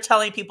others. They're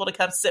telling people to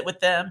come sit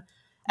with them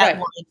at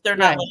lunch. They're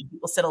not letting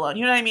people sit alone.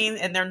 You know what I mean?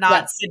 And they're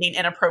not sending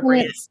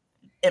inappropriate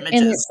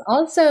images. And it's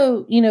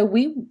also,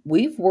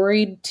 we've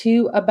worried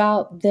too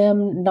about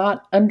them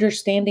not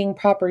understanding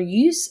proper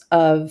use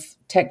of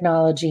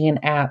technology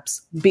and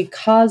apps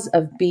because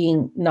of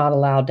being not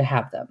allowed to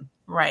have them.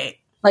 Right.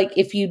 Like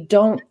if you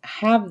don't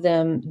have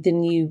them,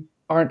 then you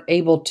aren't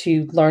able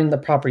to learn the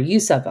proper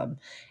use of them.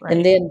 Right.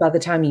 And then by the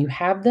time you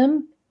have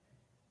them,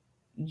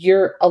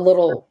 you're a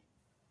little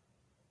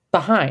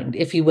behind,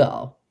 if you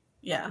will.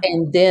 Yeah.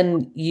 And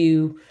then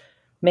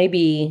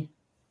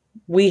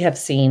we have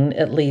seen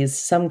at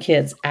least some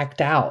kids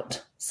act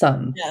out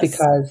some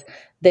because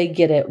they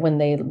get it when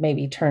they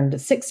maybe turn to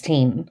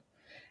 16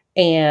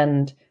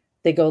 and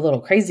they go a little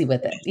crazy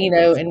with it,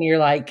 and you're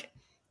like,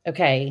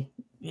 okay,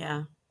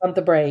 yeah, pump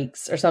the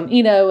brakes or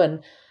something, and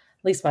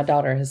at least my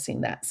daughter has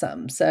seen that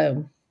some.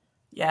 So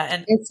yeah.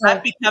 And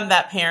I've become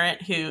that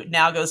parent who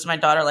now goes to my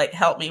daughter, like,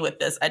 help me with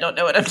this. I don't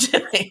know what I'm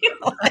doing.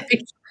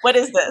 Like, what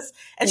is this?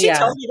 And she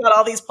tells me about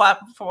all these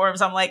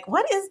platforms. I'm like,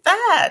 what is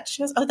that?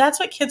 She goes, oh, that's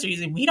what kids are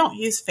using. We don't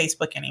use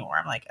Facebook anymore.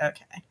 I'm like,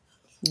 okay.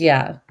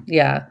 Yeah.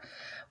 Yeah.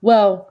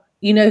 Well,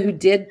 who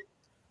did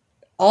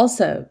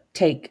also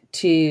take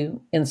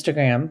to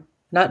Instagram,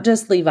 not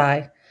just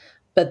Levi,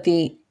 but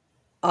the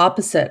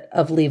opposite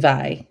of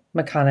Levi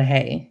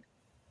McConaughey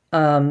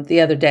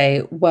the other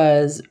day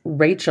was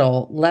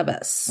Rachel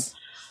Leviss.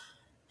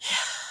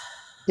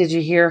 Did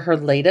you hear her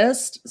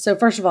latest? So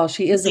first of all,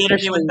 she is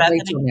officially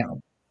Rachel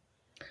now.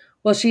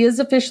 Well, she is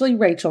officially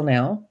Rachel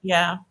now.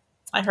 Yeah,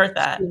 I heard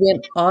that. She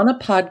went on a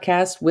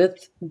podcast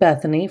with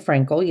Bethany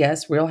Frankel,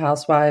 yes, Real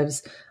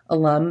Housewives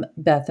alum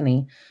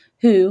Bethany,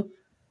 who,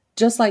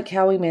 just like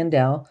Howie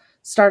Mandel,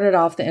 started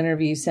off the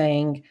interview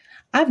saying,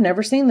 I've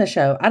never seen the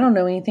show. I don't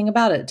know anything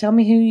about it. Tell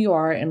me who you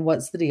are and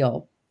what's the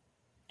deal.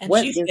 And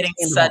she's getting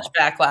such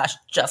backlash,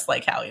 just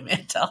like Howie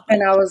Mandel.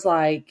 And I was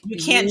like, you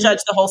can't judge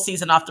the whole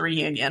season off the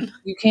reunion.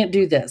 You can't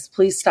do this.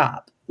 Please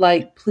stop.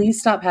 Like,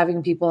 please stop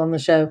having people on the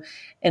show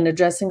and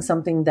addressing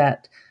something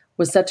that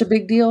was such a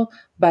big deal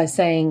by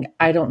saying,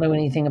 I don't know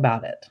anything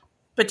about it.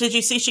 But did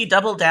you see she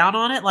doubled down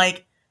on it?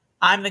 Like,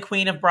 I'm the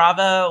queen of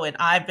Bravo and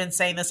I've been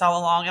saying this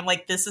all along. I'm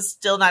like, this is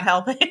still not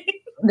helping.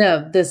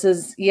 No, this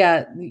is,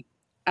 it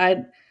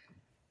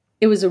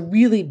was a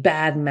really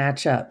bad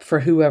matchup for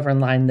whoever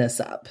lined this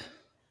up.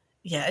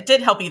 Yeah, it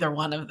did help either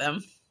one of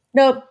them.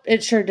 Nope,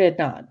 it sure did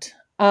not.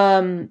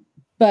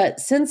 But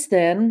since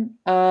then,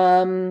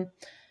 the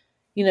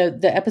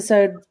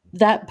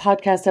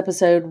podcast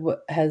episode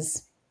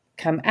has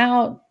come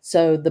out.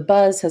 So the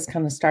buzz has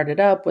kind of started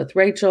up with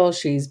Rachel.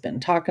 She's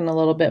been talking a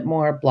little bit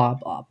more, blah,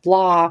 blah,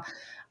 blah.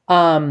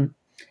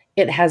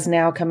 It has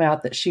now come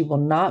out that she will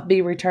not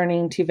be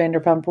returning to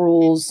Vanderpump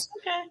Rules.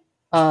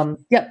 Okay.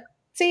 Yep.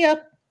 See ya.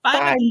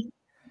 Bye.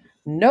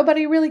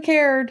 Nobody really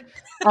cared.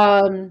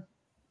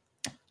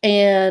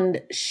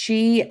 And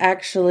she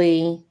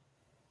actually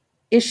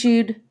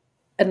issued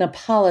an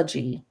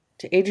apology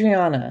to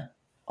Adriana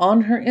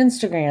on her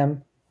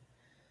Instagram,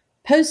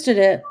 posted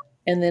it,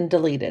 and then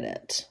deleted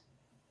it.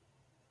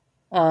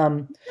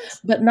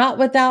 But not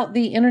without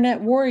the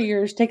internet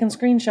warriors taking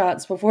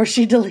screenshots before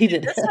she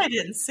deleted it. This I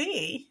didn't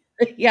see.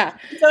 Yeah.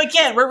 So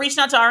again, we're reaching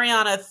out to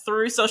Ariana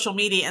through social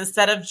media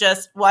instead of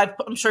just,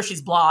 I'm sure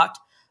she's blocked,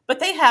 but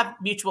they have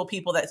mutual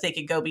people that they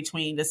could go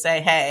between to say,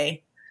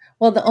 hey.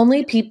 Well, the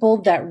only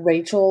people that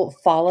Rachel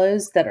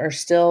follows that are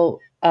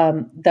still,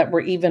 that were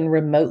even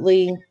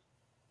remotely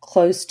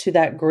close to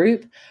that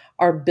group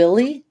are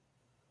Billy.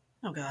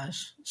 Oh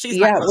gosh. She's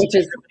not which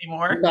is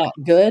anymore. Not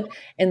good.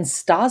 And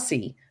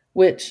Stassi,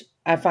 which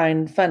I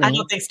find funny. I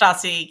don't think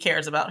Stassi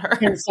cares about her.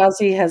 And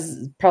Stassi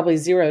has probably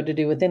zero to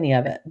do with any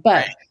of it.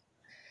 But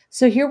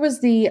So here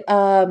was the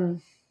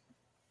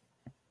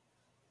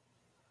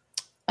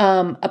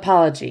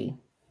apology.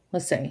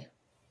 Let's see.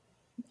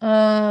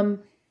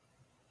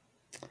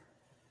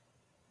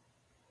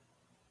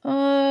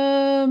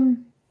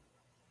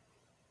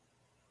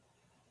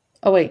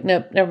 Oh wait,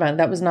 nope, never mind.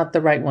 That was not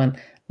the right one.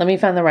 Let me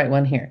find the right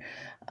one here.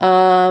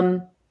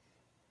 That's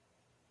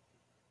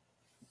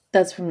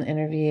from the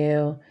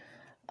interview.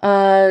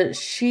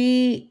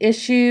 She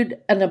issued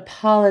an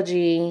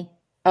apology.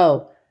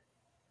 Oh,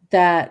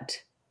 that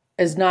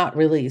is not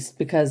released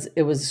because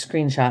it was a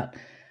screenshot.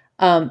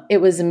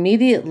 It was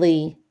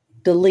immediately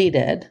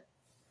deleted.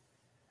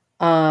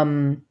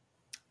 And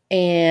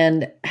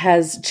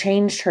has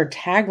changed her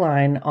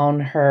tagline on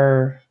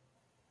her.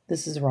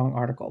 This is the wrong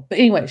article. But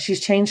anyway, she's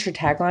changed her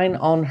tagline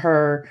on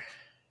her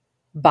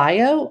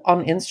bio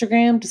on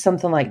Instagram to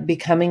something like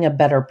becoming a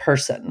better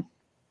person.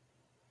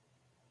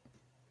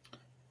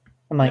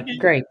 I'm like,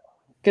 great.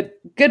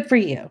 Good for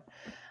you.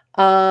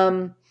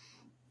 Adriana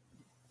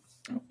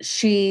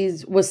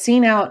was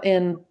seen out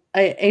in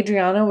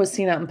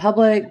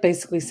public,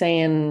 basically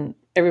saying,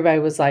 everybody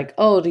was like,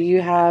 oh, do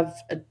you have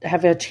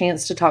a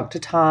chance to talk to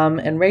Tom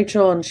and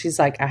Rachel? And she's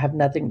like, I have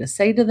nothing to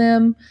say to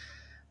them.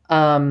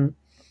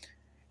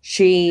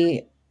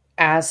 She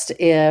asked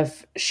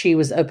if she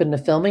was open to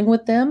filming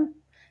with them.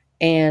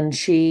 And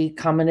she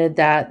commented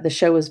that the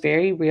show is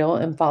very real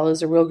and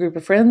follows a real group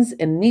of friends.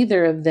 And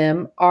neither of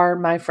them are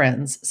my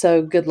friends.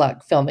 So good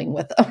luck filming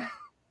with them.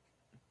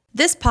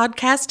 This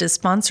podcast is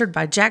sponsored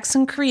by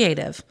Jackson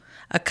Creative,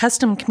 a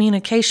custom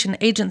communication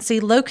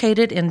agency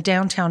located in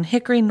downtown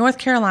Hickory, North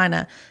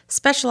Carolina,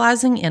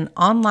 specializing in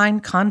online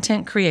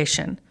content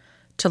creation.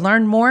 To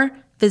learn more,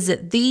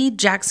 visit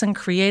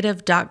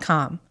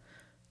thejacksoncreative.com.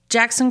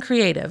 Jackson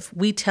Creative,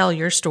 we tell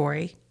your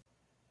story.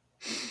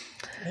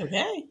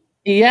 Okay.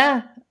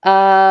 Yeah.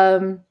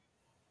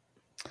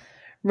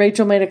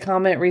 Rachel made a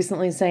comment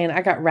recently saying,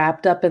 I got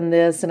wrapped up in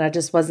this and I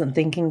just wasn't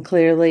thinking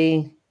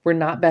clearly. We're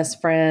not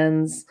best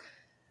friends.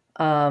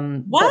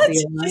 What?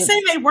 She's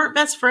saying they weren't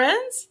best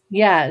friends?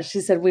 Yeah. She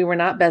said, we were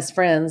not best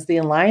friends. The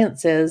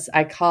alliance is,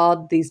 I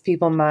called these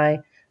people my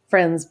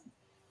friends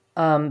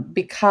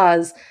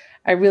because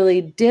I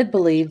really did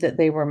believe that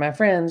they were my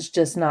friends,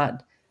 just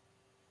not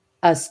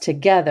us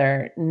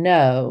together.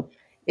 No.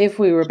 If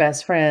we were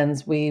best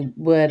friends, we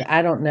would,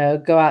 I don't know,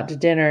 go out to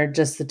dinner,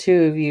 just the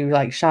two of you,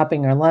 like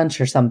shopping or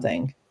lunch or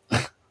something.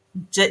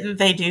 Didn't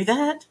they do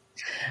that?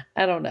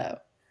 I don't know.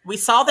 We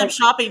saw them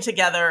shopping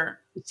together.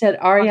 It said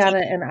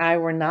Ariana and I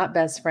were not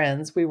best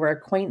friends. We were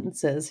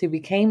acquaintances who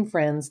became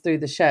friends through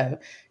the show.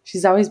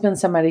 She's always been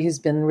somebody who's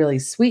been really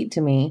sweet to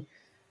me.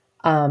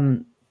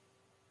 And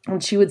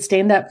she would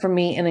stand up for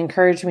me and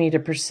encourage me to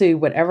pursue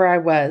whatever I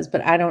was, but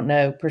I don't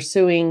know,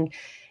 pursuing.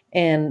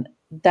 And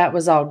that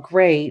was all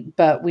great,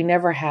 but we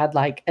never had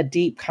like a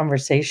deep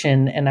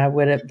conversation and I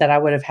would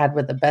have had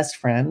with a best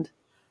friend.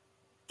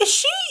 Is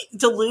she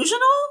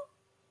delusional?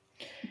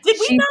 Did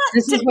we not?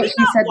 This is what she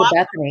said to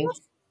Bethany.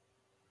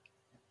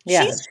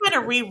 Yeah. She's trying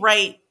to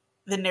rewrite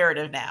the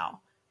narrative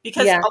now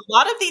because a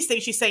lot of these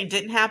things she's saying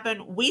didn't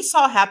happen. We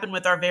saw happen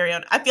with our very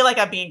own. I feel like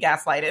I'm being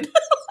gaslighted.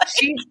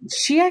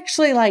 She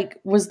actually like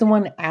was the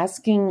one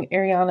asking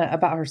Ariana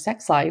about her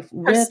sex life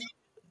with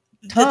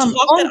Tom. The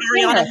talk that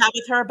Ariana had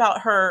with her about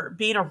her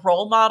being a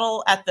role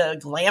model at the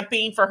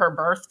glamping for her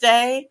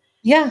birthday.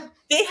 Yeah.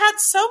 They had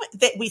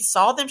we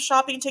saw them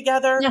shopping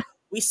together. Yeah.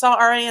 We saw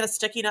Ariana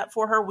sticking up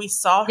for her. We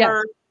saw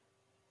her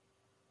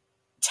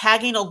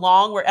tagging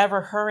along wherever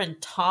her and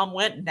Tom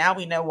went. Now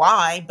we know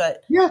why,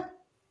 but yeah,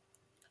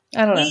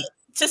 I don't know.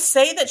 To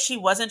say that she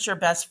wasn't your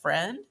best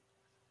friend.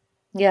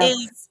 Yeah.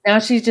 Now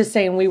she's just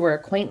saying we were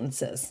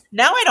acquaintances.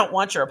 Now I don't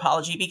want your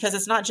apology because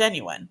it's not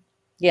genuine.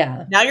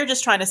 Yeah. Now you're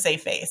just trying to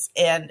save face.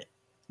 And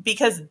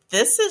because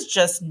this is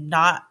just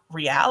not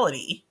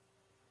reality.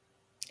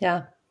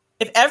 Yeah.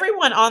 If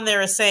everyone on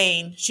there is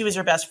saying she was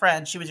your best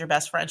friend, she was your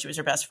best friend, she was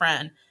your best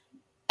friend,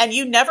 and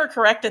you never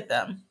corrected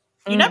them,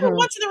 you never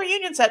once in the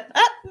reunion said,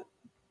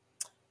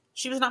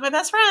 she was not my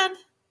best friend.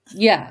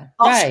 Yeah.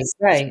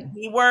 Right.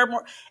 We were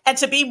more, and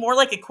to be more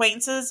like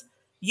acquaintances,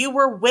 you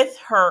were with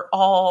her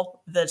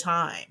all the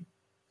time.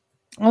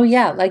 Oh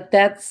yeah. Like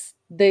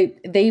they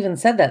even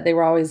said that they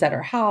were always at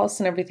her house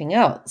and everything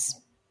else.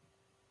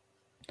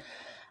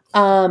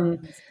 I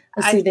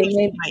think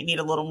they might need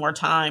a little more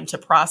time to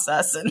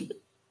process. And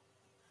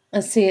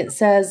let's see. It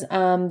says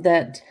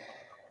that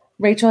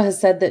Rachel has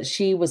said that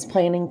she was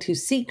planning to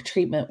seek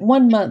treatment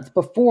 1 month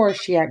before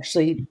she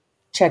actually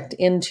checked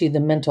into the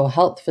mental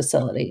health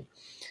facility.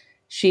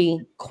 She,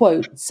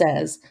 quote,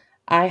 says,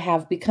 I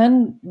have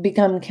become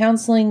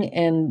counseling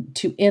and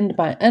to end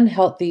my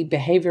unhealthy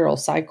behavioral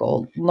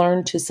cycle,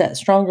 learn to set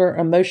stronger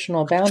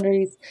emotional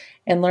boundaries,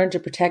 and learn to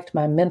protect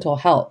my mental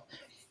health.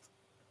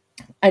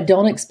 I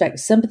don't expect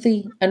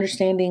sympathy,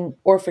 understanding,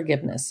 or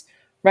forgiveness.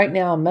 Right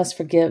now, I must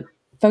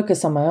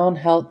focus on my own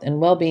health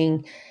and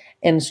well-being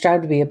and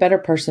strive to be a better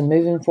person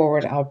moving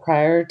forward. I'll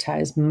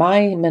prioritize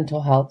my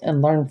mental health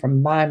and learn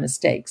from my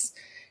mistakes.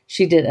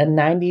 She did a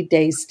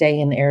 90-day stay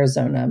in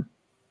Arizona.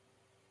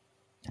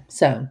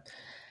 So,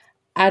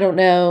 I don't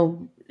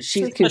know.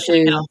 She's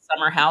cuckoo.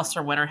 Summer house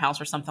or winter house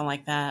or something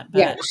like that. But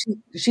yeah,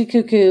 she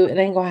cuckoo. It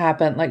ain't gonna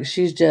happen. Like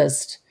she's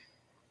just.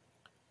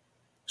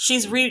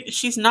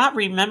 She's not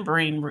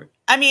remembering.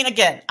 I mean,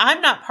 again,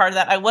 I'm not part of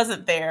that. I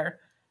wasn't there,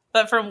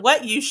 but from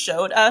what you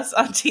showed us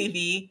on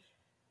TV,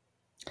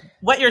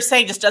 what you're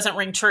saying just doesn't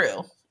ring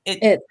true.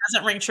 It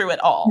doesn't ring true at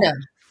all.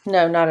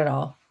 No, not at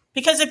all.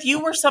 Because if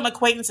you were some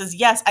acquaintances,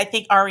 yes, I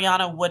think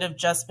Ariana would have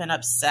just been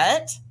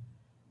upset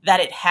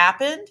that it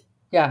happened.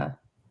 Yeah.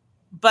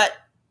 But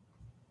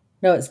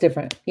no, it's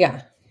different.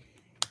 Yeah.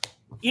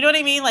 You know what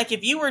I mean? Like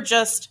if you were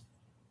Joe,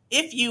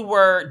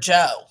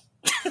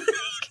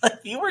 like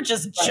if you were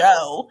just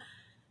Joe,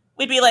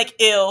 we'd be like,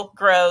 ew,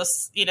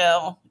 gross. You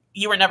know,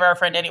 you were never our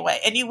friend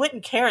anyway. And you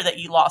wouldn't care that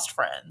you lost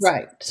friends.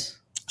 Right.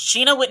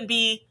 Sheena wouldn't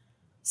be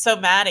so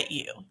mad at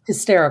you.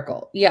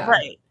 Hysterical. Yeah.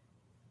 Right.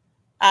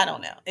 I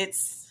don't know.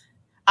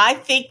 I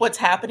think what's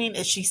happening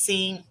is she's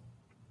seeing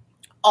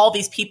all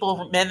these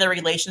people mend their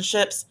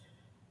relationships.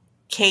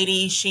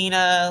 Katie,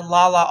 Sheena,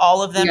 Lala,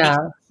 all of them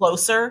become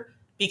closer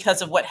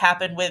because of what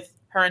happened with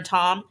her and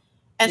Tom.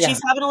 And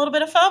she's having a little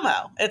bit of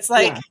FOMO. It's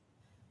like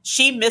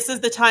she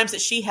misses the times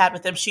that she had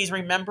with them. She's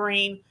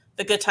remembering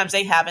the good times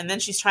they have. And then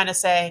she's trying to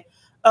say,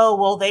 oh,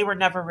 well, they were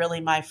never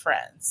really my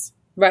friends.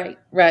 Right,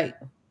 right.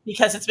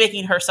 Because it's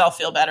making herself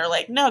feel better.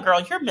 Like, no,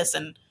 girl, you're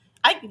missing.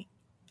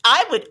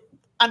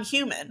 I'm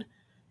human.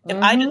 If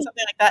I did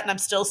something like that and I'm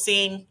still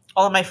seeing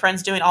all of my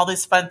friends doing all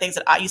these fun things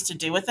that I used to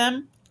do with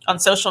them, on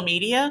social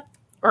media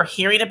or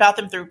hearing about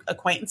them through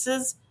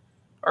acquaintances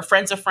or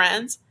friends of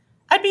friends,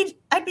 I'd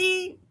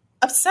be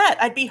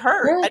upset. I'd be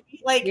hurt. Yeah. I'd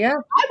be like, Yeah.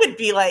 I would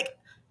be like,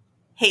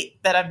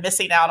 hate that I'm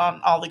missing out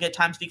on all the good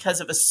times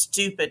because of a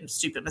stupid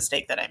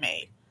mistake that I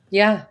made.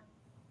 Yeah.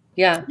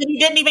 Yeah. And you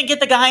didn't even get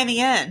the guy in the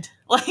end.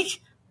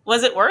 Like,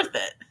 was it worth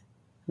it?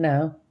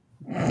 No.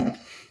 And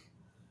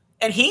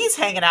he's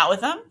hanging out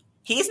with them.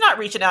 He's not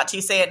reaching out to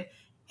you saying,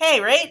 hey,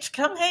 Rach,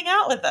 come hang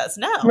out with us.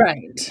 No.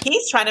 Right.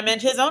 He's trying to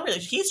mend his own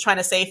relationship. He's trying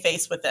to save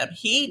face with them.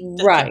 He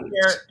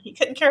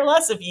couldn't care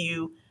less if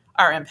you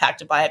are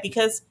impacted by it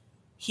because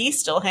he's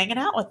still hanging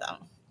out with them.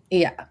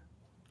 Yeah.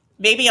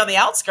 Maybe on the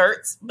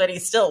outskirts, but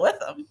he's still with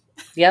them.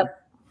 Yep.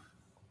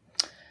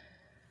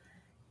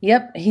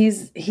 Yep.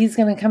 He's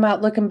going to come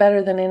out looking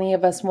better than any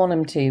of us want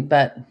him to,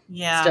 but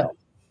still.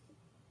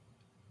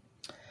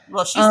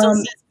 Well, she still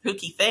says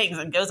kooky things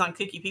and goes on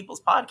kooky people's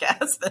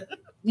podcasts.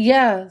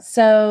 Yeah.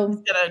 So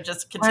she's going to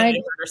just continue to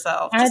hurt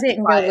herself. I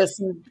didn't go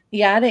listen.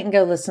 Yeah. I didn't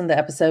go listen to the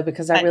episode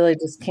because I really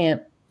just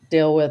can't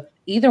deal with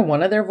either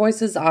one of their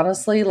voices.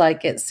 Honestly,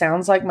 like it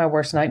sounds like my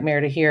worst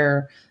nightmare to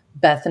hear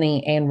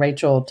Bethany and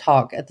Rachel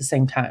talk at the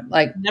same time.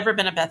 Like, never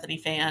been a Bethany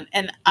fan.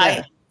 And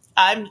yeah.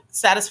 I'm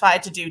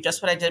satisfied to do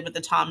just what I did with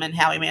the Tom and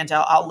Howie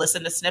Mandel. I'll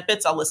listen to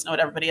snippets. I'll listen to what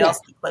everybody else,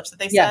 the clips that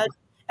they said.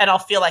 And I'll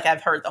feel like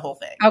I've heard the whole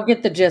thing. I'll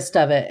get the gist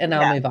of it and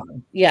I'll move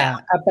on. Yeah.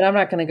 But I'm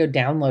not going to go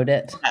download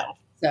it. No.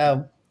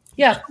 So,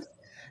 yeah.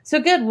 So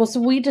good. Well, so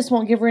we just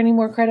won't give her any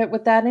more credit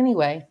with that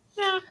anyway.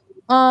 Yeah.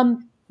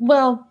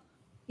 Well,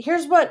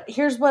 here's what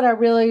I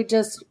really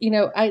just,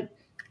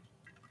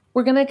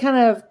 we're going to kind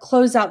of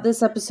close out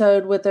this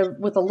episode with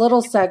a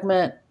little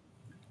segment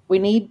we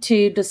need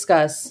to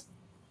discuss,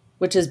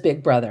 which is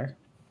Big Brother,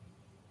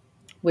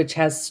 which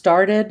has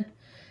started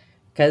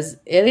because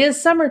it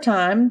is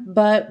summertime,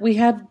 but we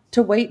had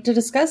to wait to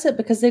discuss it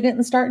because they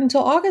didn't start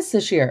until August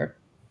this year.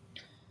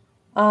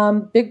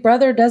 Big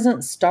Brother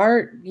doesn't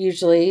start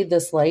usually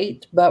this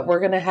late, but we're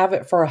going to have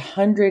it for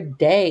 100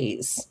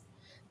 days.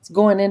 It's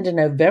going into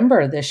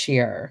November this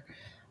year.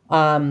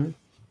 And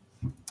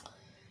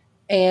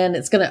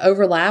it's going to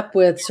overlap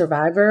with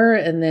Survivor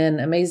and then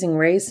Amazing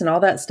Race and all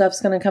that stuff's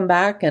going to come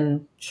back,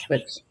 and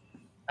which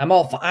I'm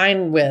all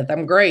fine with.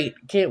 I'm great.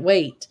 Can't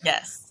wait.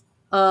 Yes.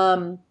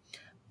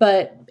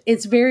 But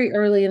it's very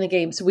early in the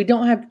game, so we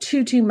don't have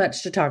too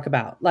much to talk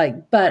about.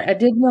 But I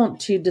did want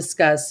to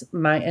discuss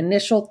my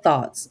initial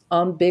thoughts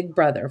on Big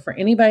Brother. For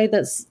anybody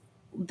that's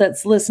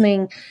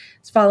listening,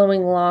 is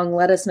following along,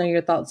 let us know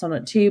your thoughts on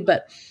it too.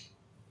 But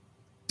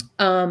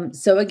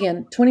so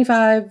again,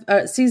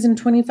 season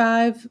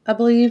 25, I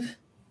believe.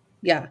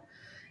 Yeah.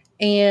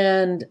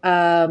 And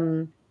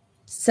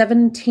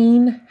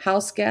 17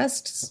 house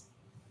guests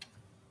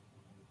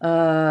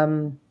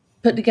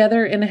put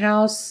together in a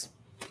house.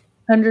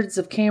 Hundreds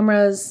of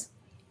cameras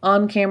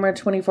on camera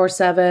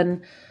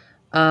 24/7.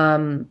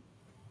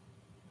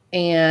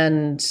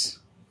 And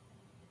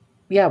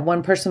yeah,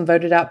 one person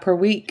voted out per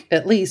week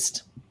at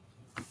least.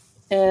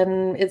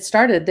 And it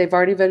started. They've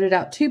already voted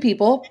out 2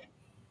 people.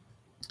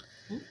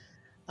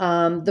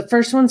 The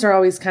first ones are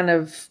always kind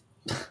of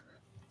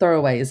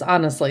throwaways,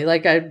 honestly.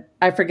 Like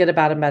I forget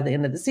about them by the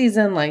end of the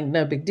season. Like,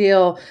 no big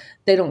deal.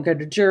 They don't go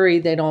to jury.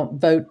 They don't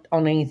vote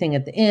on anything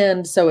at the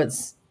end. So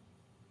it's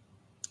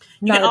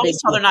you can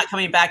always tell they're not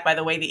coming back by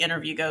the way the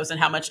interview goes and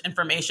how much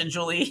information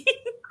Julie.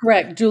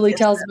 Correct. Julie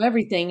tells them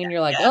everything, and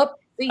you're like, "Oh,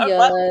 see ya."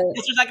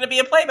 There's not going to be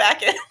a playback.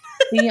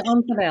 See you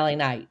on finale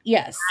night.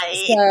 Yes.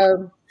 Right.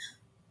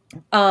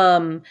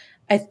 So,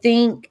 I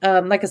think,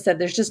 like I said,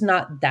 there's just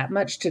not that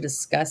much to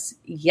discuss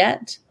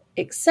yet,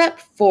 except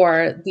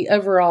for the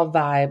overall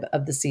vibe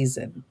of the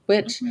season,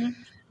 which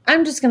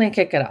I'm just going to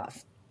kick it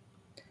off.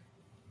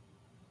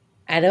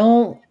 I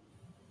don't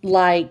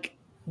like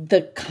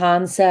the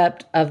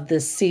concept of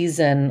this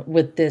season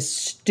with this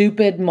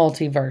stupid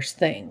multiverse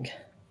thing.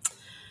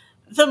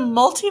 The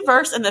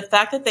multiverse and the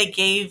fact that they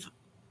gave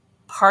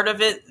part of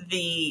it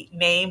the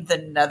name the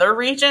Nether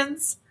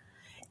Regions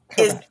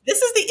is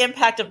the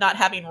impact of not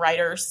having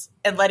writers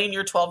and letting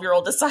your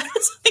 12-year-old decide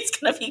what something's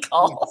going to be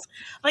called. Yes.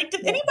 Like,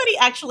 did anybody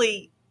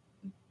actually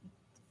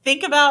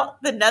think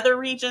about the Nether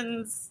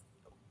Regions?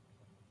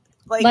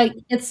 Like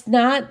it's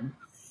not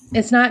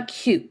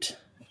cute.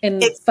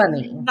 And it's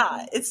funny.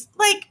 Not. It's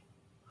like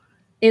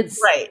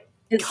it's right.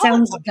 It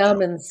sounds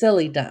dumb and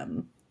silly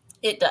dumb.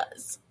 It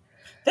does.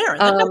 They're in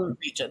the Nether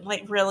region.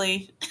 Like,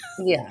 really?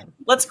 Yeah.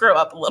 Let's grow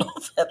up a little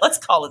bit. Let's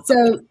call it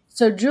something.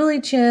 So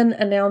Julie Chen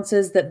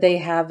announces that they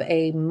have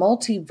a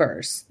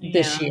multiverse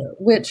this year,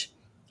 which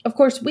of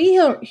course we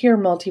hear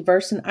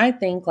multiverse and I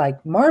think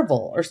like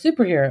Marvel or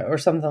superhero or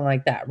something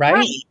like that,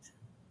 right?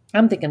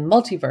 I'm thinking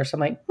multiverse. I'm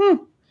like,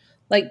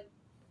 like,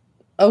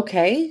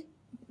 okay.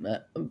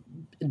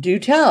 Do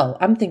tell.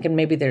 I'm thinking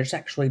maybe there's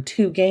actually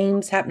 2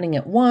 games happening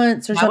at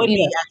once or something. That would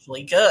be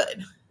actually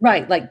good.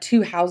 Right. Like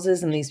 2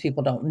 houses and these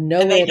people don't know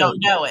it. And they don't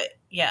know it.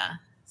 Yeah.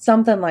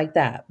 Something like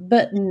that.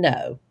 But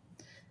no.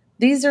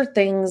 These are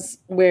things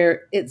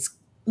where it's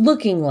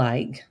looking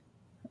like,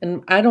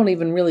 and I don't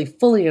even really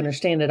fully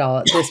understand it all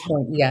at this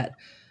point yet,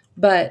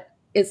 but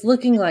it's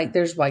looking like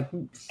there's like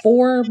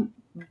 4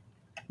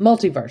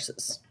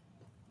 multiverses,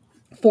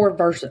 4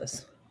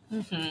 verses.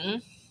 Mm-hmm.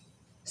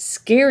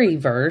 Scary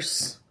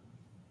verse,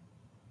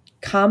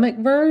 comic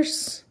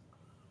verse,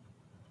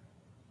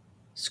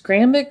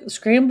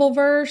 scramble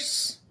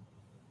verse,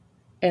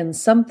 and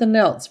something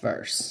else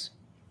verse.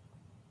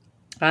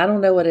 I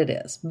don't know what it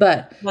is,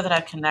 but Not that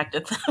I've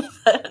connected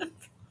them.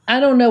 I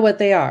don't know what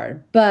they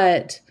are,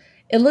 but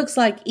it looks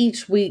like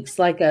each week's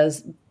like a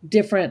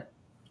different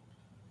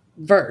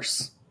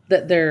verse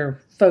that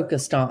they're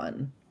focused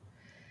on.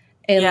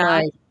 And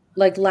Yeah.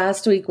 like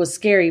last week was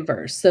scary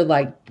verse. So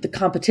like the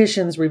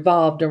competitions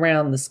revolved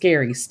around the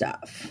scary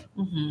stuff.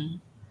 Mm-hmm.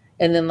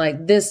 And then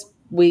like this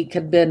week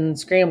had been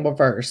scramble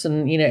verse,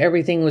 and you know,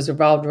 everything was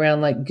revolved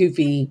around like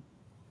goofy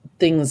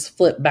things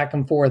flip back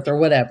and forth or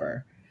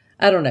whatever.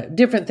 I don't know,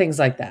 different things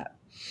like that.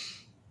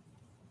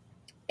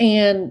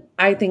 And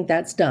I think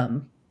that's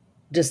dumb.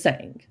 Just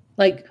saying.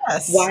 Like,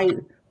 Yes. why?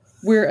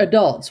 We're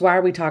adults. Why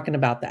are we talking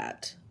about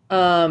that?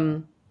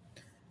 Oh,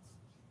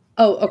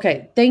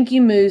 okay. Thank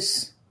you,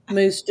 Moose.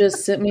 Moose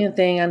just sent me a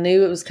thing. I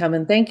knew it was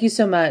coming. Thank you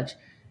so much.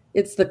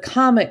 It's the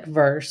comic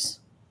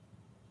verse,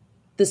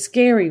 the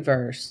scary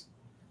verse,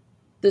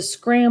 the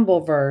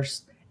scramble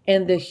verse,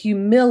 and the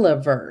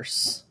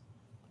humiliverse.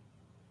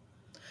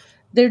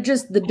 They're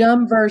just the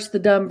dumb verse, the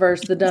dumb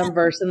verse, the dumb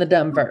verse, and the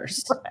dumb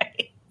verse.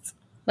 Right.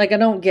 Like, I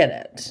don't get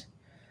it.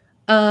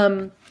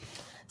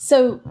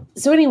 So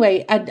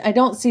anyway, I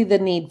don't see the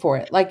need for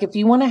it. Like, if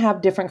you want to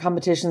have different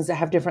competitions that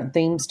have different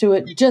themes to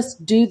it,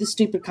 just do the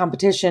stupid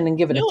competition and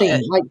give it a Do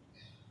theme. it. Like,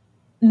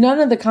 none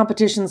of the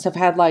competitions have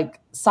had like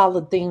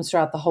solid themes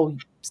throughout the whole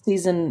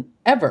season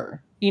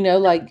ever. You know,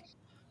 like,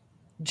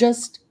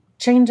 just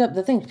change up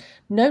the things.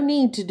 No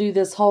need to do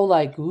this whole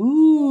like,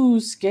 ooh,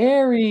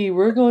 scary.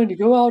 We're going to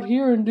go out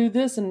here and do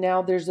this, and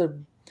now there's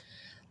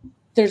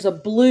a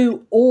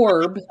blue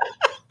orb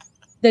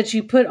that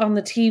you put on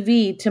the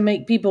TV to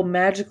make people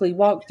magically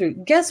walk through.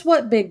 Guess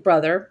what, Big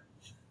Brother?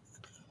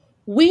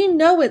 We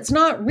know it's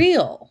not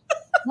real.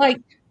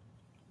 Like,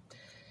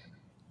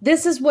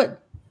 this is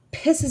what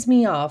pisses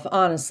me off,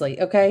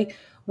 honestly, okay?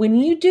 When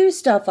you do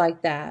stuff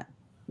like that,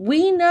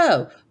 we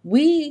know.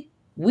 We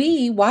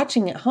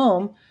watching at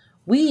home,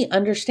 we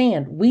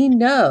understand. We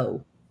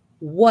know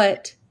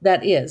what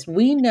that is.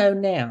 We know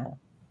now.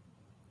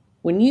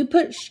 When you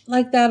put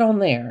like that on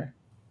there,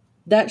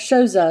 that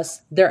shows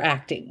us they're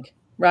acting.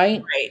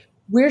 Right? Right.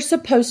 We're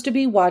supposed to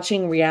be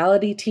watching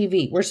reality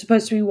TV. We're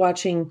supposed to be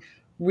watching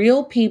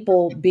real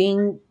people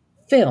being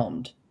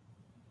filmed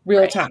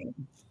real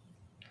time.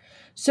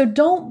 So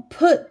don't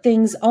put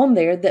things on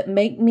there that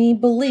make me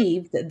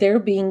believe that they're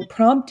being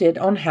prompted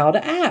on how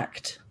to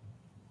act.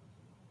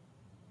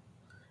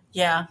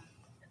 Yeah.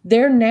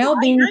 They're now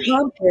being agree.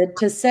 prompted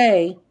to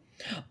say,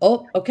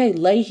 oh, okay,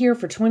 lay here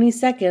for 20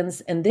 seconds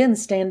and then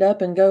stand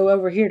up and go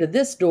over here to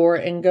this door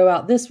and go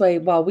out this way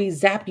while we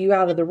zap you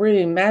out of the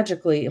room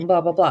magically and blah,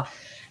 blah, blah.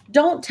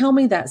 Don't tell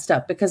me that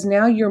stuff, because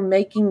now you're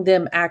making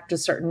them act a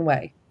certain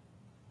way.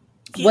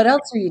 Yeah. What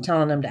else are you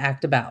telling them to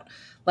act about?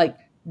 Like,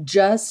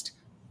 just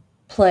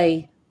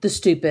play the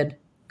stupid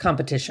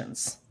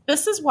competitions.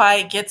 This is why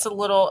it gets a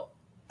little,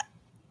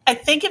 I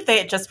think if they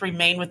had just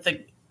remained with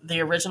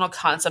the original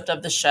concept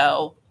of the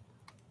show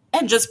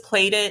and just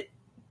played it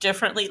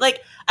differently.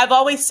 Like I've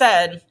always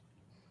said,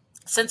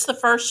 since the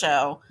first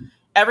show,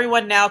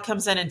 everyone now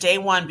comes in day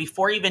one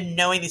before even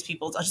knowing these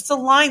people, just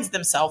aligns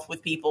themselves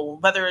with people,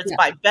 whether it's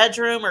by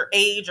bedroom or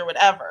age or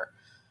whatever.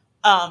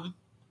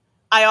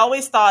 I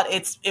always thought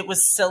it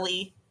was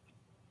silly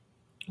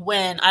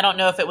when, I don't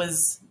know if it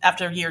was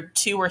after year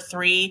 2 or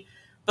 3,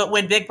 but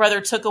when Big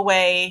Brother took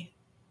away,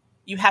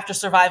 you have to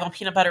survive on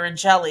peanut butter and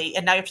jelly,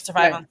 and now you have to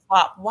survive on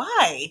slop.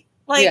 Why?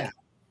 Like,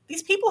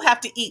 these people have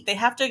to eat. They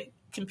have to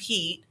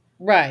compete.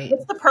 Right.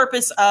 What's the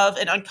purpose of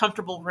an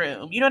uncomfortable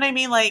room? You know what I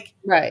mean? Like,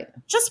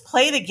 just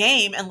play the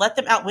game and let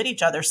them outwit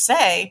each other.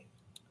 Say,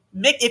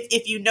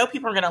 if you know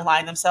people are going to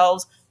align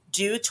themselves,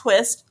 do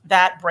twist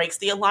that breaks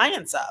the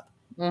alliance up.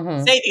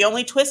 Mm-hmm. Say the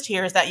only twist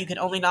here is that you can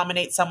only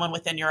nominate someone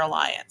within your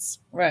alliance.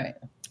 Right.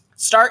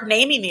 Start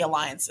naming the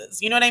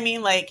alliances. You know what I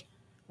mean? Like,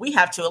 we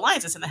have 2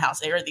 alliances in the house.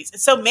 There are these.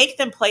 So make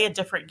them play a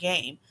different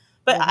game.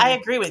 But I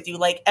agree with you.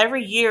 Like,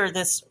 every year,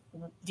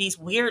 these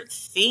weird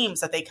themes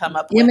that they come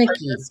up with.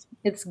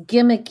 It's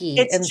gimmicky.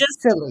 It's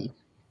just silly.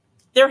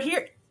 They're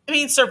here. I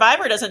mean,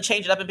 Survivor doesn't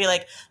change it up and be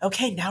like,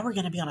 okay, now we're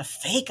going to be on a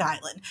fake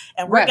island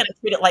and we're going to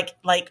treat it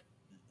like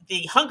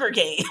the Hunger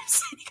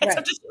Games. They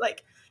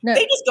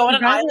just go on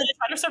an island and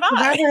try to survive.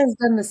 Survivor has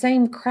done the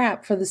same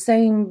crap for the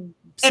same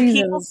season. And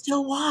people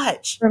still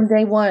watch. From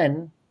day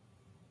one.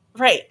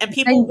 Right. And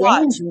people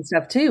watch. And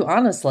stuff too,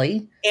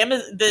 honestly.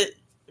 The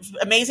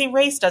Amazing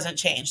Race doesn't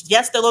change.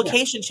 Yes, the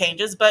location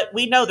changes, but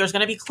we know there's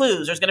going to be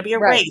clues. There's going to be a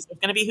race. There's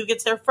going to be who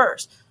gets there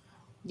first.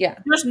 Yeah.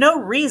 There's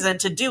no reason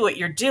to do what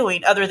you're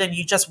doing other than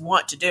you just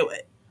want to do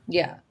it.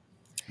 Yeah.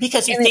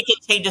 Because you think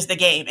it changes the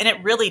game. And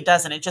it really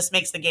doesn't. It just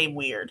makes the game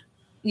weird.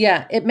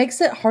 Yeah. It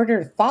makes it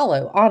harder to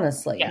follow,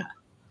 honestly. Yeah.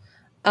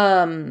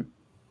 And,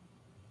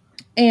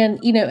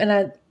 you know,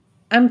 and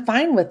I'm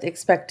fine with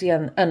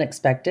expecting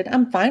unexpected.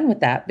 I'm fine with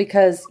that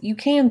because you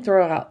can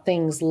throw out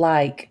things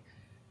like,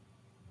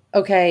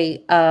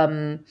 okay,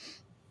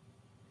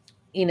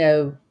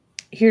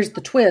 here's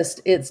the twist,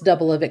 it's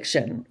double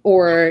eviction,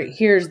 or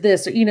here's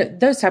this,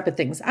 those type of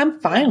things. I'm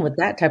fine with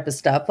that type of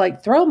stuff.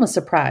 Like throw them a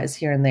surprise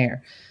here and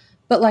there.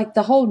 But like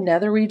the whole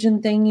nether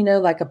region thing,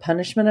 like a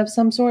punishment of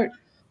some sort.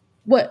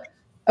 What?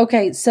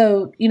 Okay,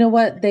 so you know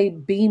what? They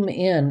beam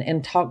in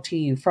and talk to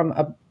you from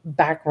a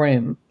back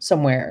room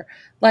somewhere.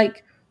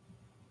 Like,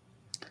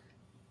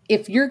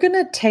 if you're going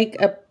to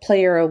take a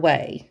player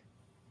away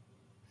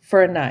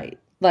for a night,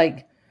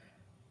 like,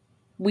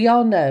 we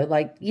all know,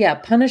 like, yeah,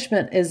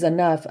 punishment is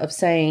enough of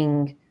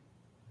saying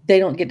they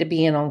don't get to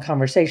be in on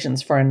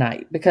conversations for a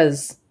night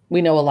because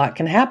we know a lot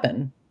can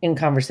happen in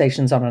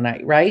conversations on a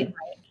night, right?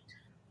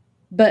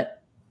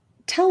 But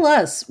tell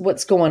us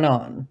what's going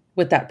on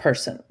with that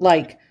person.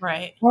 Like,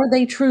 are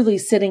they truly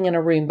sitting in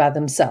a room by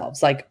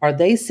themselves? Like, are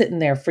they sitting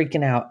there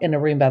freaking out in a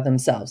room by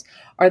themselves?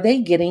 Are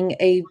they getting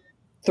a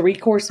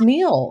 3-course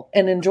meal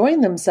and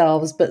enjoying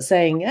themselves, but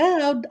saying,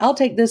 I'll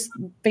take this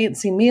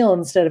fancy meal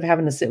instead of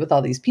having to sit with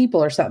all these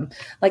people or something?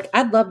 Like,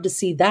 I'd love to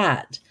see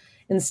that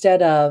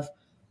instead of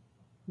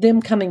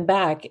them coming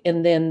back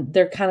and then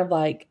they're kind of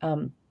like,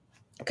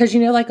 because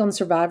like on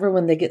Survivor,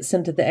 when they get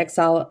sent to the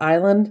exile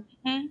island,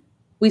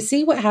 we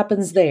see what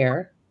happens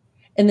there.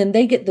 And then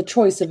they get the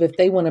choice of if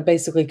they want to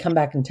basically come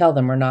back and tell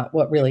them or not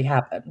what really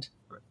happened.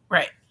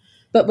 Right.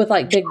 But with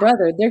like Big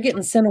Brother, they're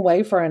getting sent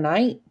away for a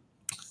night.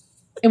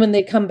 And when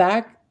they come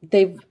back,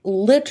 they've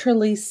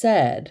literally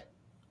said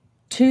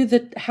to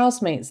the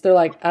housemates, they're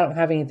like, I don't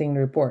have anything to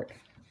report.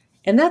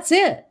 And that's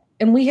it.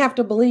 And we have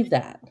to believe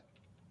that.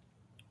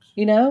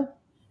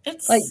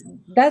 It's like,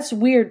 that's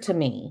weird to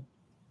me.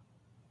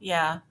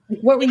 Yeah.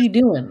 What were you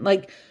doing?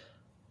 Like,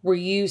 were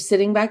you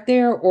sitting back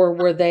there or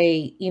were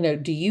they,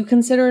 do you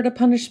consider it a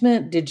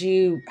punishment? Did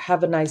you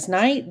have a nice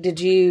night? Did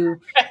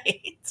you,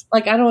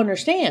 like, I don't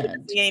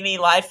understand. See any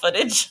live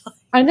footage?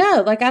 I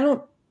know, like,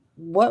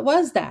 what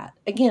was that?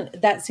 Again,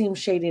 that seems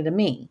shady to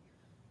me.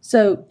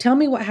 So tell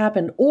me what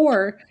happened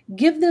or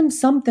give them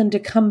something to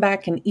come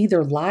back and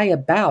either lie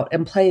about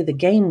and play the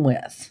game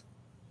with.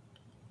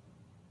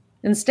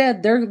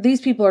 Instead, these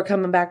people are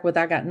coming back with,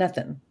 I got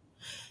nothing.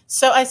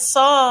 So I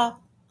saw,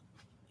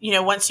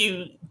 once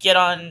you get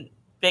on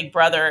Big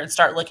Brother and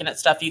start looking at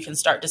stuff, you can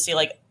start to see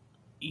like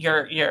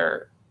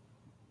your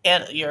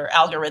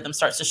algorithm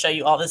starts to show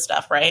you all this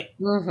stuff, right?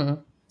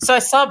 Mm-hmm. So I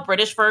saw a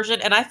British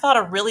version, and I thought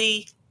a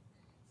really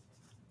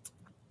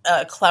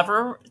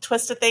clever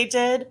twist that they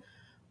did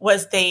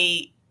was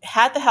they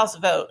had the house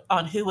vote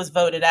on who was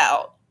voted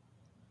out.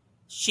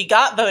 She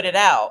got voted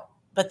out,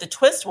 but the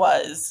twist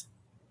was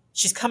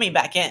she's coming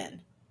back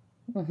in.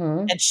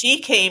 Mm-hmm. And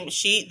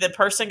the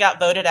person got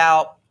voted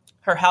out.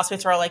 Her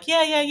housemates are all like,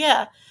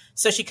 yeah.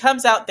 So she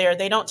comes out there.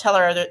 They don't tell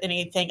her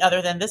anything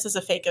other than this is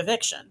a fake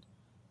eviction.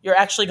 You're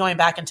actually going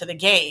back into the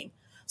game.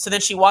 So then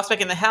she walks back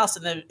in the house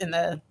and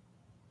the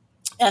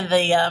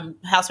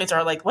housemates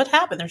are like, what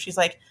happened? And she's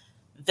like,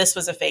 this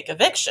was a fake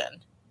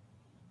eviction.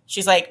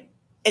 She's like,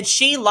 and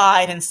she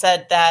lied and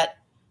said that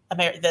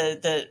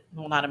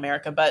not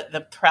America, but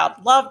the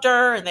crowd loved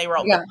her and they were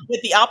all,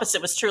 with the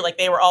opposite was true. Like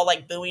they were all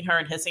like booing her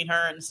and hissing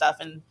her and stuff.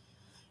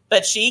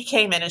 But she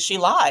came in and she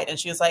lied and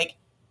she was like,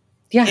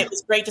 it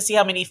was great to see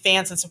how many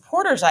fans and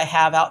supporters I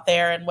have out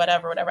there and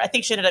whatever. I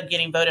think she ended up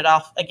getting voted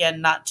off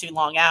again, not too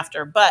long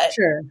after, but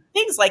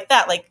things like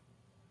that, like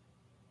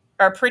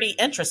are pretty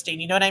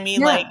interesting. You know what I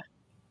mean? Yeah.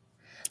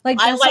 Like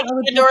I liked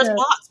Pandora's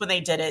Box when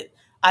they did it.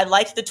 I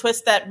liked the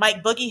twist that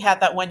Mike Boogie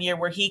had that one year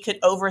where he could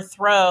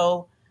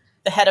overthrow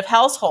the head of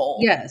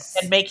household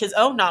and make his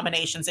own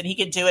nominations, and he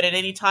could do it at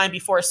any time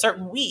before a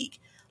certain week.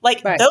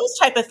 Like those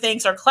type of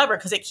things are clever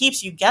because it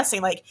keeps you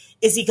guessing. Like,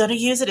 is he going to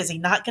use it? Is he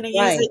not going to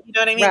use it? You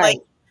know what I mean? Like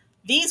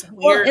these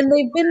weird. Well,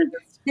 and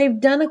they've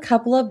done a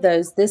couple of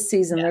those this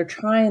season. Yeah. They're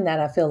trying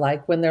that. I feel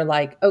like when they're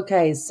like,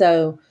 okay,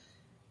 so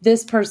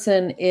this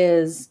person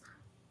is,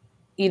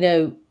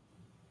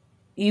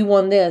 you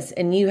won this,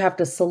 and you have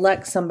to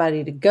select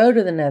somebody to go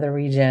to the nether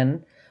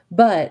region,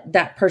 but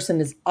that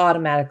person is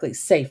automatically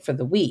safe for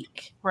the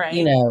week, right?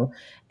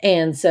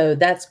 And so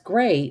that's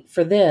great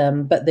for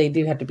them, but they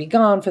do have to be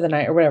gone for the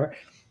night or whatever.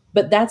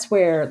 But that's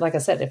where, like I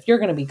said, if you're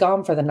going to be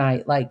gone for the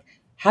night, like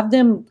have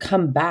them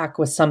come back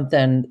with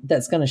something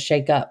that's going to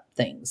shake up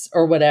things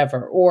or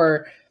whatever.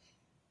 Or,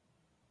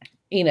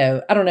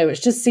 I don't know.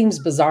 It just seems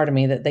bizarre to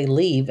me that they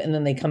leave and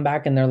then they come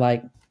back and they're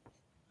like,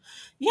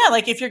 yeah,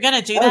 like if you're going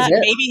to do that,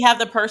 maybe have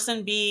the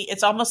person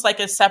it's almost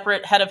like a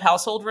separate head of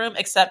household room,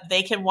 except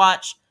they can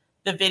watch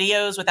the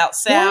videos without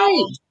sound.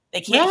 Right. They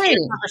can't hear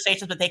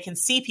conversations, but they can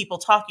see people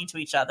talking to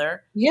each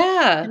other.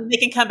 Yeah. And they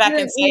can come back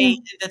and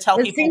tell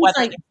people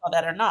whether they saw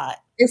that or not.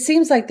 It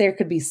seems like there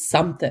could be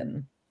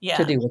something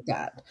to do with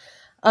that.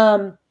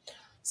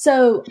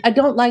 So I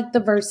don't like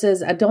the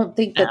verses. I don't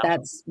think that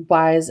that's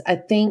wise. I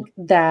think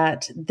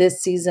that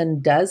this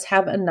season does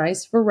have a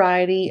nice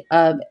variety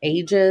of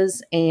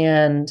ages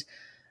and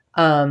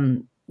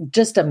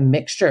just a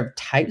mixture of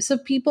types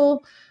of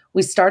people,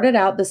 We started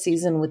out the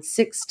season with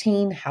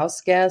 16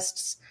 house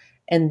guests.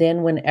 And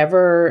then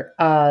whenever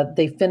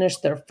they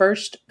finished their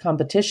first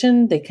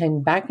competition, they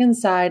came back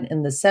inside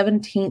and the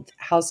 17th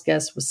house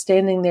guest was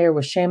standing there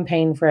with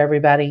champagne for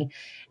everybody.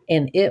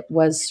 And it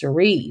was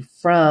Cirie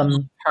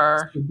from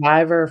Her.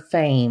 Survivor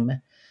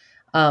fame.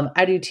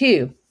 I do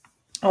too.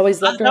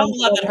 Always loved her. I don't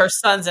love that her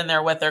son's in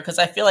there with her because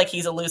I feel like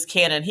he's a loose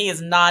cannon. He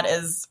is not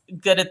as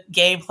good at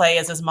gameplay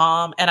as his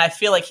mom, and I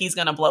feel like he's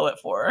going to blow it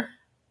for her.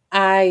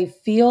 I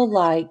feel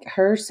like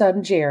her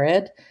son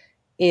Jared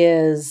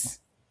is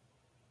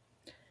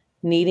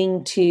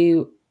needing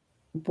to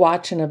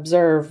watch and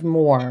observe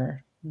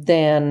more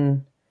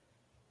than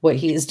what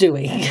he is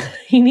doing.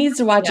 He needs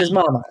to watch his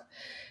mama.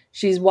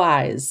 She's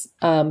wise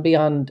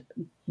beyond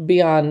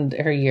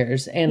her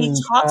years. And he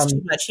talks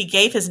too much. He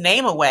gave his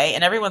name away,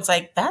 and everyone's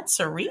like, "That's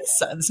Cirie's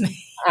son's name."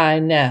 I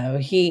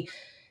know.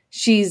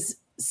 She's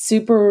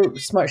super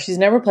smart. She's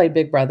never played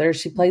Big Brother.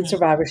 She played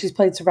Survivor. She's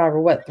played Survivor,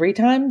 what, 3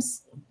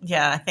 times?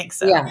 Yeah, I think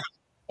so. Yeah.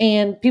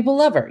 And people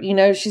love her. You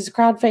know, she's a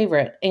crowd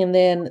favorite. And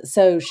then,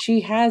 so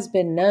she has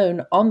been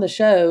known on the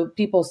show.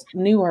 People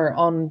knew her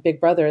on Big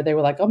Brother. They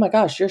were like, oh my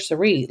gosh, you're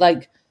Cirie.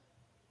 Like,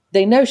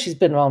 they know she's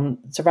been on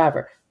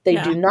Survivor. They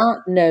do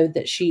not know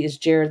that she is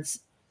Jared's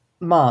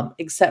mom,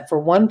 except for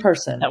one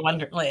person. That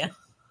wonderfully.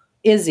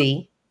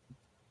 Izzy,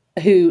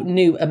 who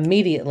knew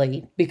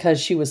immediately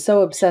because she was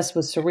so obsessed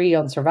with Cirie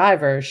on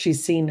Survivor.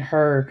 She's seen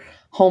her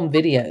home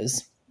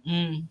videos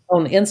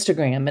on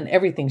Instagram and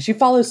everything. She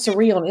follows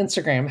Cirie on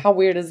Instagram. How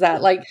weird is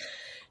that? Like,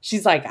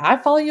 she's like, I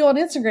follow you on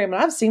Instagram and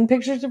I've seen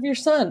pictures of your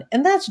son.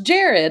 And that's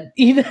Jared,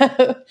 you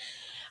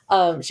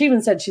know? She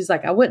even said, she's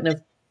like, I wouldn't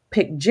have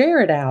picked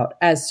Jared out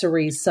as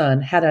Cirie's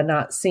son had I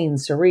not seen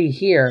Cirie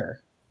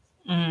here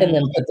and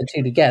then put the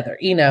two together,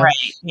 you know?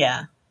 Right.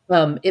 Yeah.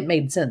 It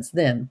made sense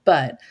then,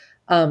 but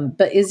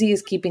Izzy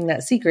is keeping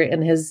that secret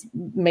and has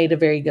made a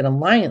very good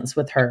alliance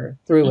with her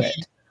through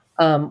it,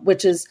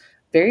 which is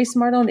very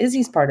smart on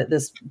Izzy's part at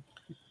this.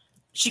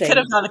 She could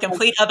have gone the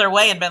complete other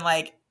way and been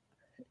like,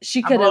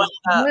 she could have,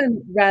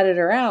 one, ratted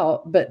her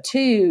out, but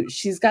 2,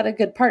 she's got a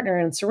good partner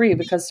in Cirie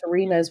because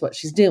Cirie knows what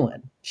she's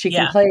doing. She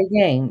can play a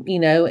game, you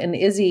know, and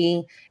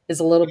Izzy is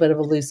a little bit of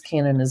a loose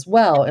cannon as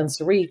well. And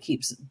Cirie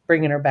keeps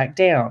bringing her back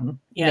down,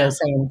 you know,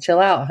 saying, chill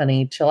out,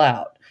 honey, chill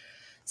out.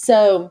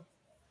 So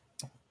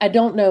I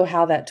don't know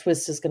how that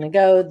twist is going to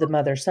go, the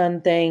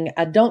mother-son thing.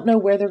 I don't know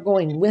where they're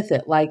going with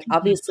it. Like,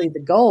 obviously the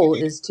goal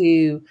is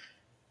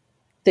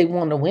they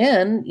want to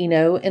win, you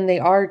know, and they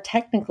are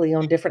technically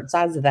on different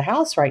sides of the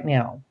house right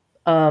now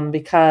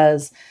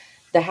because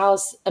the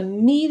house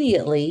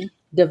immediately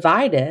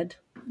divided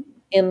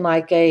in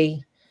like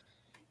a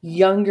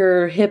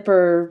younger,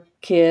 hipper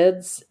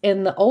kids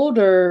and the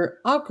older,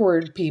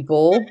 awkward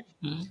people.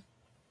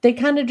 They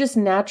kind of just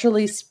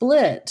naturally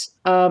split.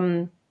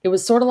 It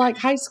was sort of like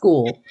high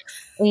school,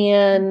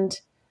 and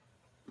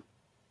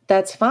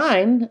that's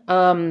fine.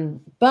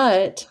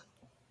 But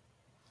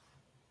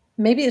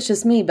maybe it's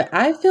just me, but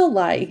I feel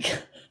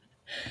like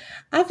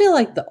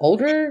the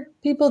older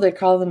people, they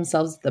call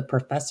themselves the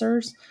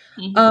professors.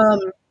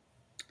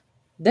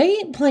 They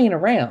ain't playing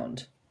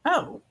around.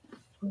 Oh,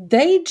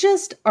 they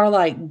just are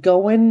like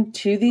going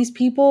to these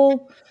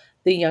people,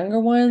 the younger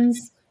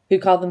ones who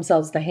call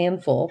themselves the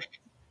handful,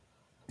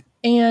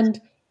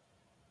 and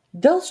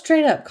they'll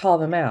straight up call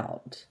them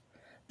out.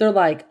 They're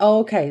like, oh,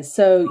 okay,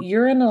 so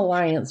you're in an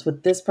alliance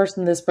with this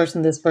person, this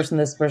person, this person,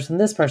 this person,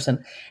 this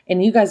person,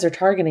 and you guys are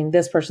targeting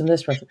this person,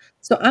 this person.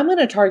 So I'm going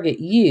to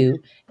target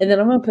you, and then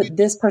I'm going to put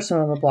this person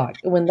on the block.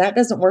 And when that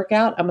doesn't work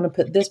out, I'm going to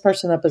put this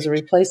person up as a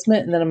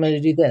replacement, and then I'm going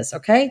to do this.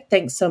 Okay?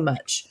 Thanks so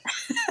much.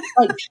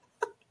 Like,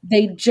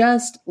 they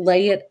just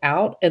lay it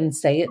out and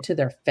say it to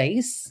their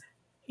face.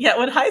 Yeah,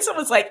 when Heisen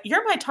was like,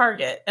 you're my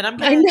target, and I'm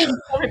going to tell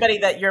everybody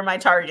that you're my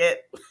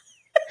target.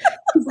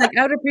 He's like,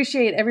 I would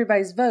appreciate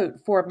everybody's vote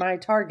for my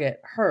target,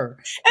 her.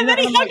 And then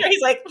he hugged her.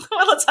 He's like,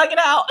 well, let's hug it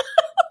out.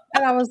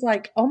 And I was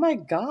like, oh my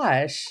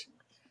gosh.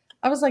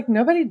 I was like,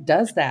 nobody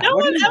does that. No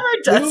one ever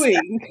does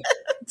that.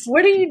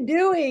 What are you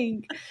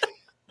doing?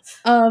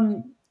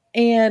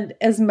 And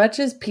as much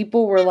as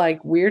people were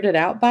like weirded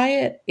out by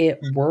it, it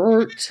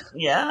worked.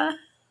 Yeah.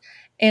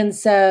 And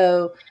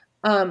so,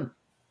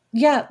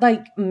 yeah,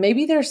 like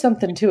maybe there's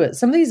something to it.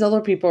 Some of these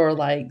older people are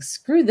like,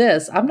 screw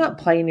this. I'm not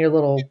playing your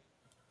little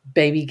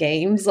baby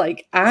games.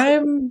 Like,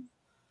 I'm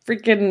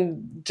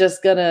freaking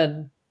just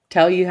gonna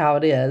tell you how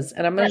it is,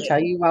 and I'm gonna tell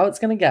you how it's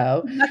gonna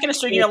go. I'm not gonna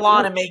string you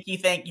along and make you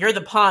think you're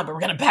the pawn, but we're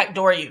gonna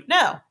backdoor you.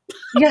 No.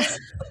 Yes.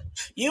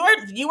 You are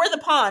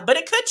the pawn, but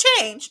it could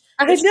change.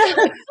 I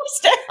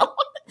know.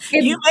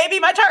 You may be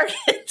my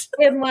target.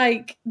 And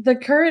like the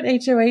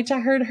current HOH, I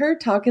heard her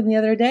talking the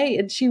other day,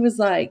 and she was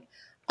like,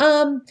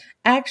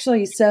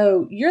 actually,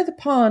 so you're the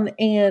pawn,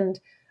 and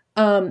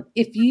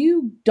if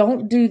you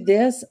don't do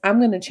this, I'm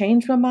going to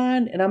change my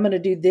mind and I'm going to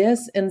do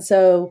this. And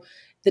so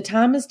the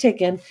time is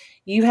ticking.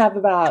 You have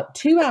about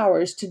 2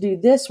 hours to do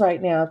this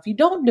right now. If you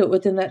don't do it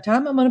within that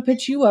time, I'm going to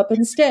put you up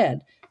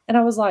instead. And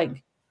I was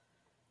like,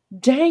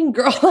 dang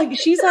girl, like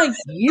she's like,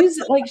 use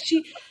it. Like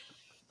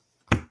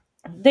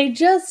they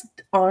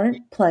just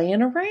aren't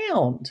playing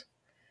around.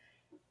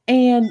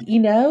 And,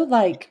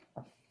 like,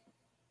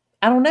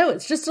 I don't know.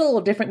 It's just a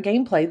little different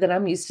gameplay than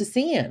I'm used to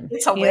seeing.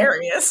 It's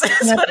hilarious.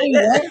 That's And I what tell it you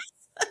is. what,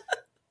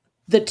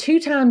 the 2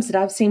 times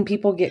that I've seen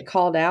people get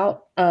called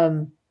out,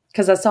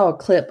 because I saw a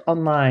clip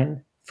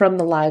online from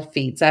the live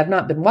feeds. I've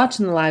not been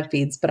watching the live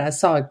feeds, but I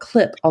saw a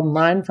clip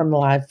online from the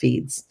live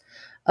feeds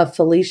of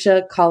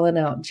Felicia calling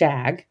out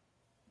Jag.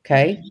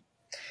 Okay.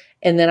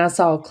 And then I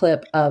saw a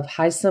clip of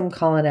Heisem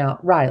calling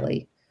out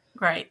Riley.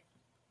 Right.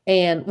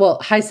 And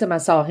Heisem, I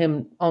saw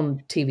him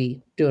on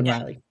TV doing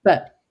Riley.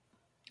 But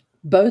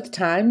both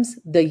times,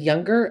 the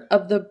younger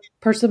of the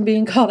person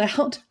being called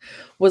out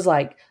was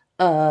like,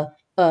 like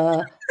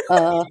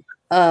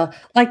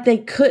they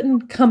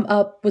couldn't come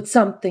up with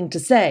something to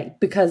say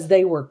because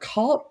they were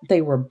caught,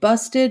 they were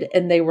busted,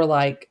 and they were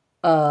like,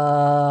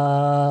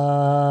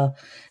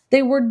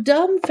 they were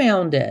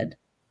dumbfounded.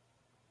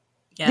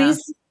 Yeah.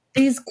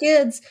 These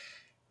kids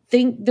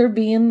think they're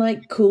being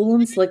like cool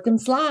and slick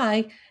and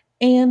sly,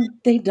 and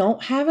they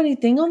don't have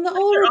anything on the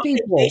older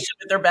people.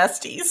 With their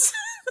besties.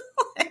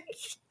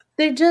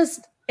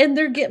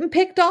 They're getting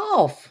picked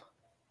off.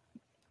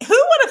 Who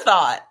would have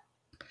thought?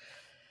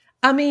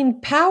 I mean,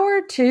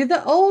 power to the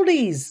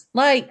oldies.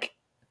 Like,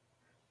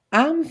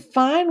 I'm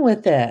fine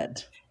with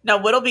it.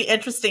 Now, what'll be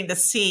interesting to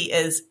see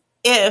is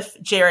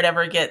if Jared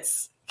ever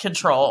gets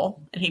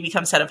control and he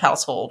becomes head of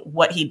household,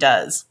 what he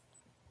does.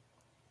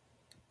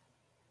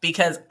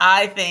 Because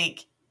I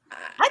think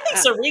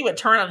Sari would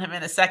turn on him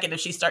in a second if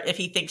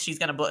she thinks he's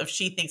gonna blow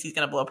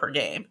up her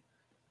game.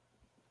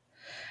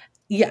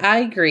 Yeah, I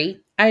agree.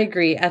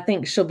 I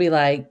think she'll be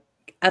like,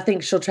 I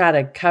think she'll try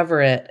to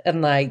cover it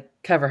and like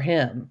cover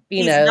him.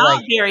 He's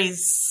not very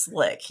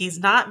slick. He's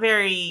not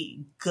very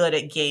good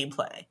at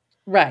gameplay.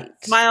 Right.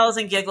 Smiles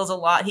and giggles a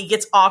lot. He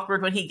gets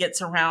awkward when he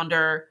gets around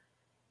her.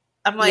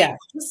 I'm like,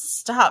 just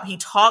stop. He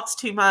talks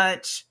too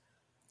much.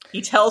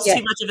 He tells too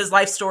much of his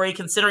life story,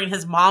 considering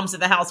his mom's in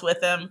the house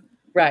with him.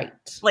 Right.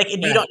 Like,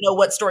 and you don't know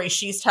what story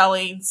she's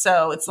telling.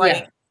 So it's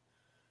like,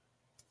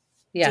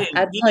 dude,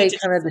 I'd play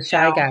kind of the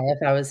shy guy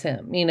if I was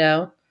him, You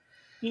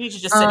need to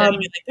just sit down and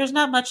be like, there's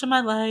not much in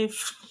my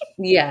life.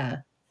 Yeah.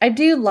 I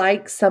do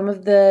like some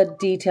of the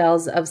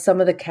details of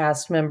some of the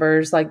cast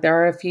members. Like, there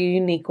are a few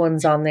unique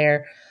ones on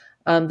there.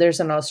 There's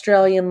an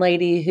Australian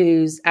lady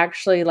who's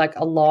actually like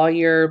a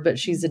lawyer, but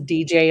she's a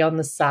DJ on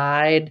the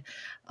side.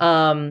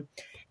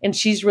 And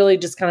she's really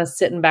just kind of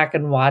sitting back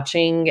and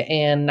watching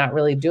and not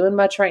really doing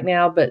much right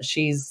now, but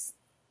she's,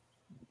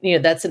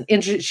 that's an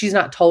interest. She's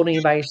not told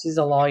anybody she's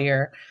a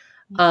lawyer.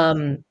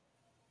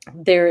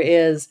 There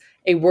is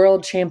a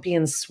world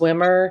champion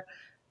swimmer,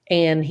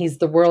 and he's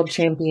the world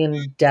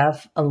champion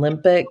deaf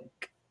Olympic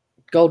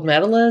gold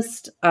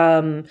medalist.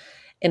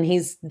 And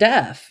he's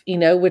deaf,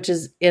 which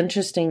is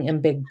interesting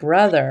in Big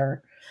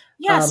Brother.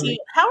 Yeah. See,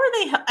 how are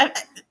they?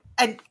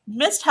 I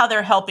missed how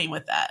they're helping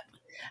with that.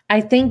 I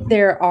think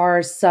there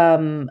are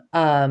some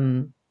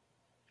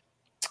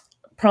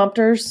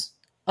prompters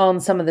on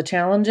some of the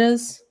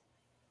challenges.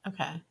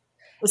 Okay.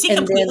 Was he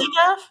completely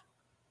deaf?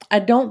 I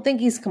don't think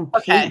he's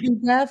completely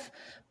deaf,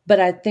 but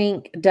I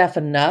think deaf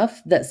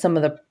enough that some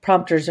of the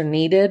prompters are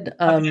needed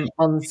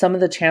on some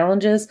of the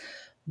challenges.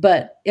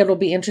 But it'll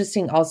be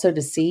interesting also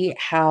to see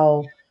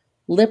how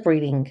lip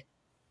reading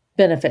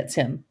benefits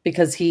him,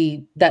 because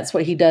that's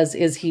what he does,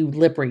 is he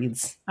lip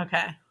reads.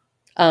 Okay.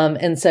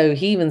 And so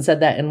he even said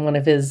that in one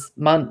of his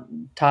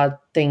montage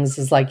things,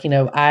 is like,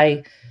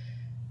 I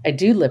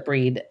do lip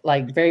read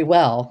like very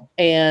well.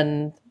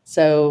 And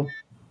so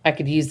I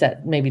could use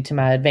that maybe to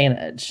my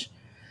advantage.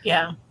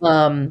 Yeah.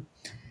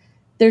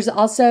 There's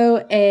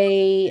also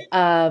a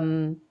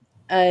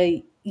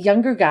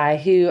younger guy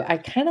who I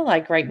kind of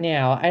like right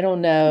now. I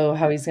don't know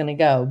how he's going to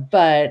go,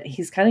 but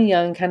he's kind of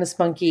young, kind of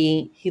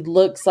spunky. He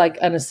looks like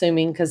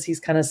unassuming because he's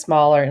kind of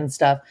smaller and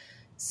stuff.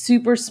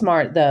 Super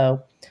smart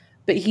though.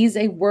 But he's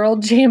a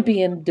world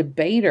champion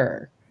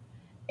debater.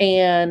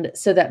 And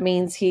so that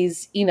means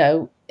he's,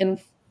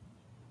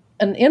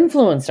 an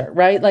influencer,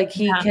 right? Like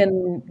he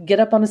can get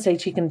up on a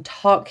stage, he can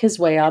talk his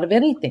way out of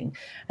anything.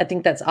 I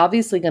think that's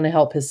obviously going to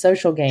help his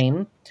social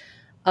game.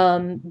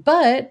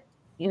 But,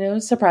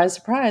 surprise,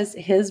 surprise,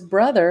 his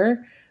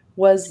brother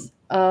was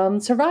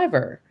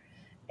Survivor.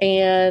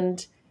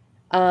 And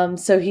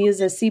so he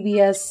is a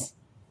CBS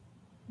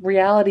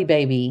reality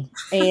baby.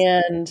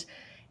 And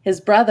his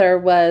brother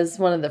was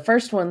one of the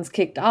first ones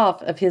kicked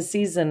off of his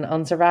season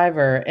on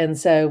Survivor. And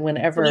so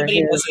whenever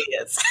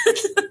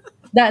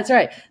that's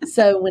right.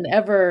 So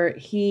whenever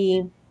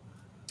he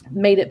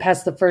made it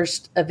past the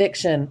first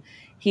eviction,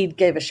 he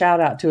gave a shout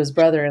out to his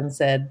brother and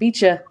said,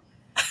 "Beat ya."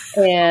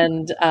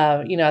 And,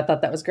 I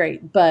thought that was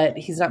great, but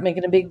he's not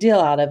making a big deal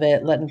out of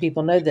it, letting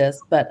people know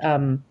this. But,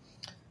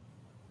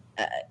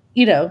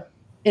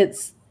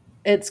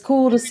 it's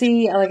cool to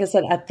see. Like I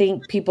said, I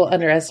think people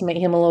underestimate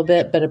him a little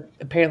bit, but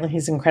apparently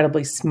he's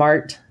incredibly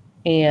smart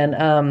and,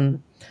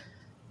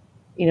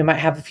 might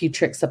have a few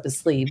tricks up his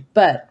sleeve.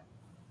 But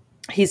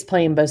he's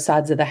playing both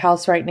sides of the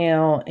house right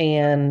now.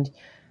 And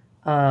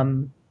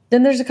then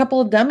there's a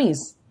couple of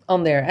dummies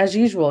on there as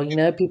usual.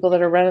 People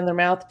that are running their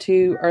mouth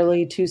too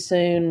early, too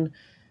soon,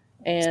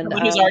 and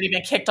someone who's already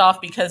been kicked off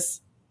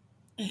because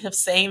of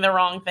saying the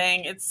wrong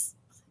thing.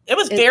 It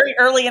was very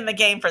early in the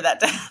game for that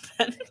to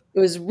happen. It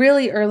was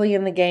really early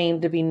in the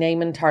game to be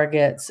naming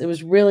targets. It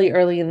was really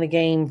early in the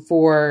game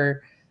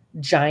for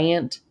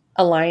giant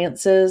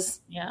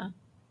alliances. Yeah.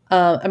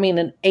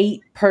 An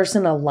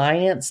 8-person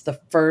alliance the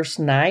first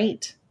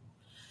night.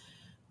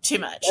 Too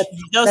much.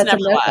 Those never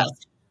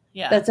last.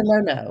 Yeah. That's a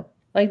no-no.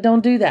 Like,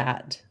 don't do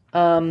that.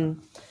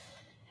 And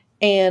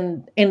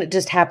it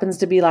just happens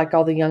to be like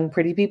all the young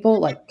pretty people.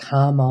 Like,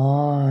 come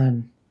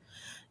on.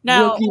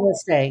 Now, rookie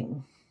mistake.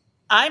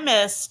 I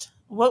missed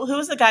who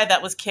was the guy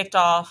that was kicked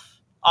off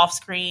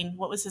screen?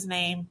 What was his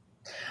name?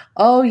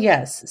 Oh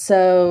yes,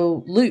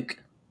 so Luke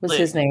was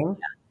his name.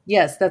 Yeah.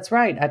 Yes, that's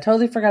right. I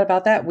totally forgot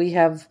about that. We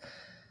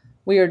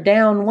are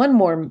down one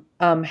more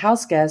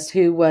house guest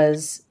who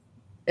was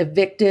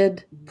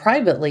evicted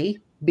privately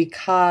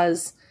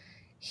because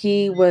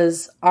he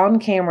was on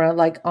camera,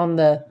 like on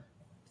the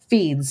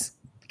feeds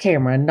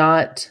camera,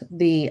 not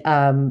the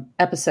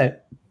episode,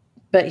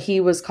 but he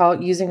was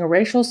caught using a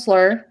racial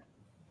slur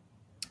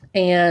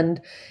and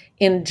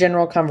in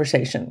general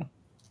conversation.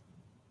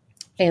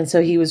 And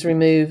so he was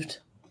removed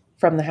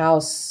from the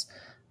house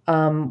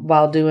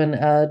while doing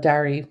a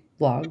diary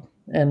vlog,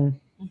 and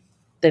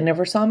they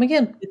never saw him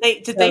again.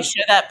 Did they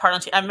show that part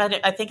on TV?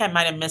 I think I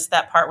might have missed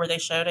that part where they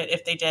showed it,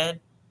 if they did.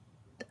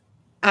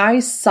 I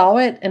saw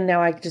it, and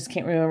now I just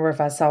can't remember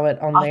if I saw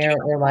it on there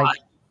or like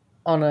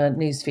on a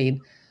news feed.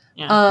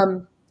 Yeah.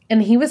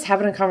 And he was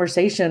having a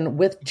conversation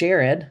with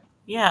Jared.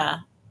 Yeah.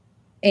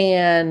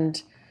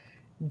 And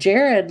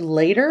Jared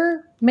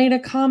later made a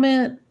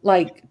comment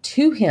like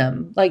to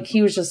him. Like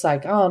he was just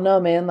like, oh no,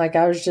 man. Like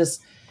I was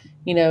just,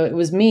 it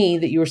was me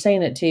that you were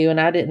saying it to, and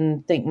I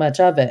didn't think much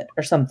of it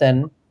or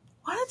something.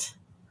 What?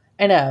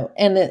 I know.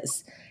 And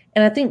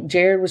I think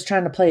Jared was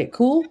trying to play it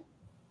cool.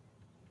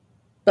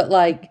 But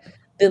like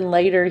then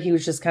later he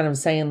was just kind of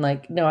saying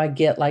like, no, I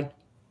get like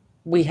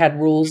we had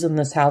rules in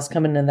this house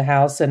coming in the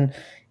house and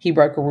he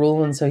broke a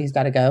rule and so he's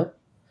got to go.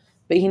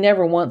 But he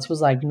never once was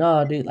like,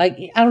 no, dude. Like,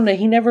 I don't know.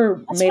 He never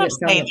made it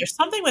sound. There's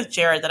something with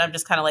Jared that I'm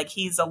just kind of like,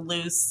 he's a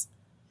loose.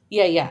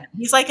 Yeah.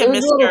 He's like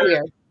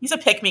he's a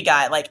pick-me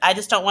guy. Like, I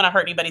just don't want to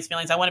hurt anybody's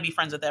feelings. I want to be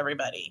friends with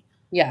everybody.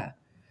 Yeah.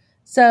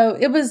 So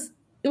it was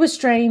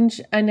strange.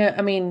 I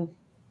know.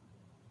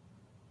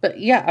 But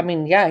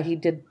yeah, he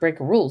did break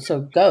a rule.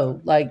 So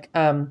go. Like,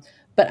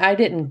 but I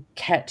didn't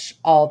catch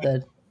all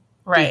the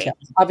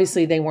details.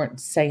 Obviously, they weren't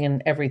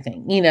saying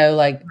everything.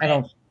 Like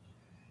right.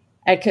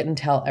 I couldn't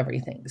tell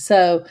everything.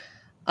 So,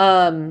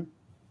 but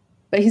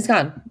he's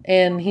gone,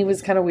 and he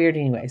was kind of weird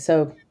anyway.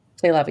 So,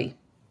 say la vie.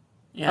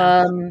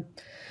 Yeah.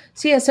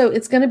 So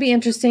it's going to be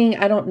interesting.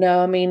 I don't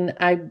know.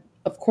 I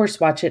of course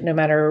watch it no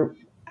matter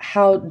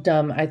how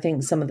dumb I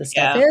think some of the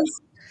stuff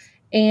is,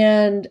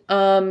 and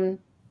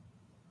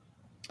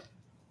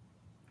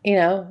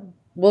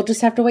we'll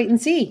just have to wait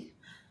and see.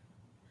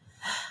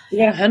 We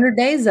got 100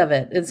 days of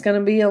it. It's going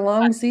to be a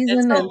long season.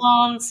 It's a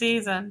long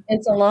season.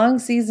 It's a long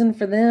season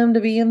for them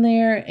to be in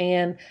there.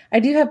 And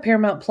I do have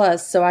Paramount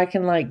Plus, so I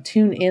can like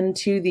tune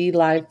into the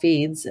live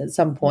feeds at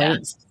some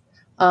points.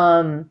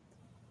 Yeah.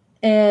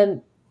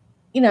 And,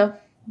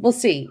 we'll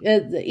see.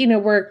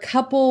 We're a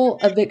couple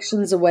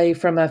evictions away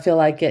from, I feel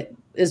like it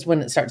is when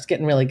it starts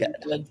getting really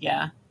good.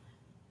 Yeah.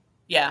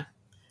 Yeah.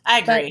 I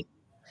agree. But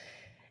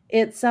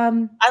it's,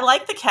 I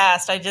like the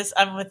cast.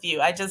 I'm with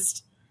you.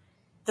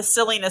 The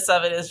silliness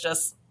of it is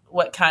just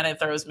what kind of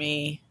throws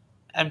me.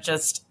 I'm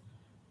just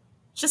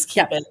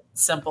keep it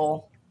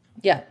simple.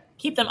 Yeah.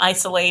 Keep them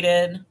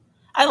isolated.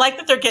 I like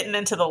that they're getting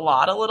into the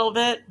lot a little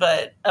bit,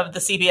 but of the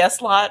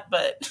CBS lot,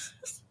 but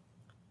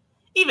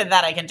even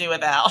that I can do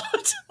without.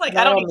 Like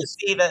I don't need to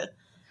see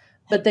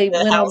but they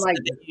went on like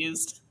they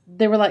used.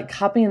 They were like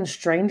copying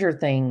Stranger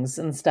Things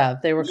and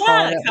stuff. They were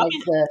calling it like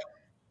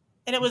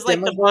and it was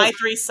like the My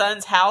Three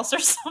Sons house or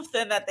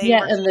something that they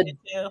were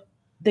into.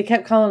 They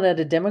kept calling it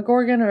a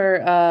Demogorgon or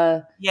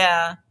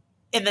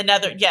in the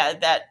nether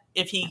that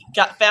if he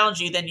found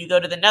you, then you go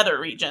to the nether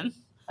region.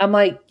 I'm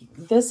like,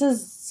 this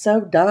is so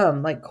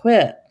dumb. Like,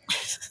 quit.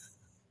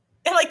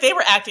 And like they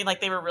were acting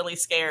like they were really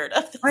scared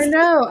of this. I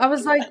know. I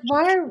was like,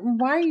 why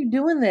are you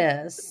doing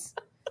this?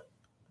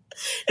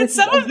 And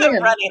some of them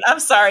running. I'm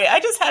sorry,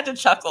 I just had to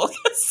chuckle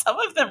because some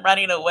of them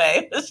running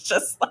away was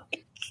just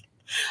like,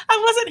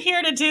 I wasn't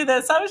here to do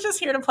this. I was just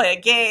here to play a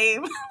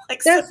game.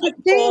 Like that's the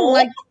thing.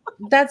 Like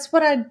that's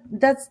what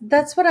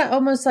I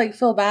almost like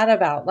feel bad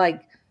about.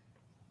 Like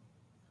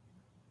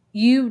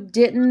you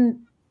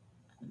didn't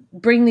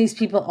bring these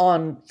people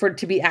on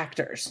to be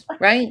actors,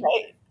 right?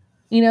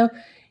 Right.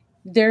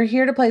 They're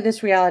here to play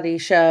this reality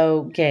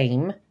show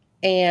game,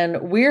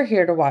 and we're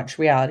here to watch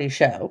reality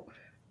show.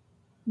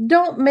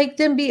 Don't make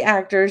them be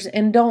actors,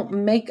 and don't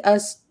make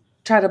us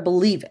try to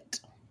believe it.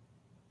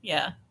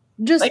 Yeah.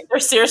 Just like they're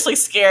seriously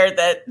scared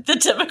that the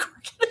Demogorgon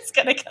is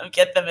going to come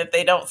get them if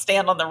they don't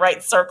stand on the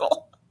right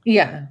circle.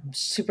 Yeah,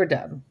 super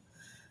dumb.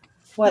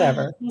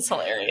 Whatever. It's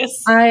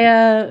hilarious.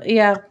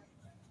 Yeah.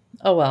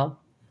 Oh well.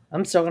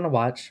 I'm still going to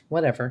watch,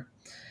 whatever.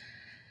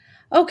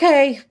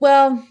 Okay,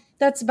 well,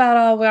 that's about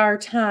all our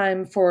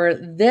time for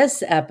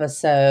this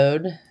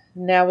episode.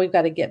 Now we've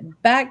got to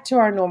get back to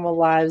our normal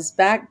lives,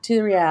 back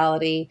to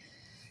reality.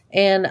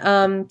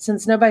 And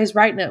since nobody's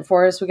writing it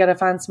for us, we got to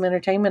find some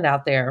entertainment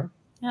out there.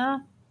 Yeah.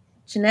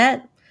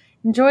 Jeanette,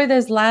 enjoy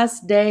those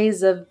last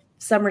days of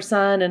summer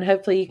sun, and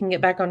hopefully you can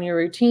get back on your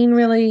routine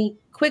really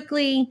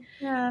quickly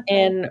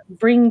and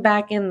bring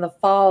back in the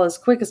fall as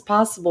quick as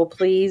possible,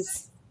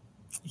 please.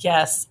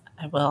 Yes,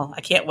 I will.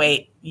 I can't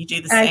wait. You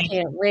do the same. I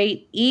can't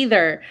wait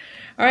either.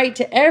 All right,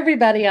 to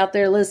everybody out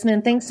there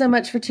listening, thanks so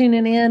much for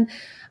tuning in.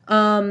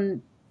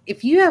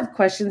 If you have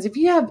questions, if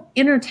you have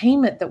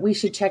entertainment that we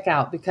should check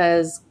out,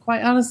 because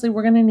quite honestly,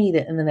 we're going to need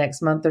it in the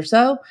next month or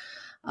so,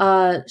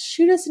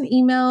 shoot us an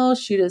email,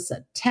 shoot us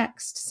a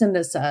text, send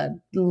us a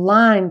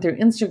line through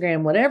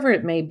Instagram, whatever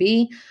it may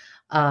be.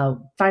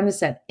 Find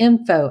us at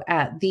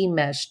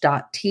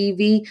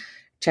info@themesh.tv.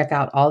 Check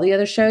out all the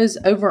other shows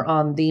over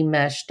on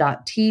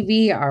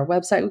themesh.tv, our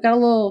website. We've got a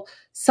little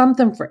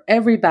something for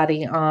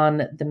everybody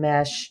on the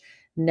Mesh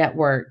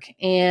Network.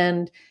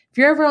 And if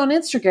you're ever on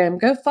Instagram,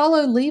 go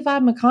follow Levi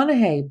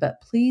McConaughey,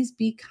 but please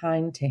be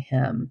kind to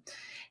him.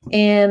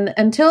 And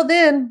until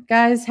then,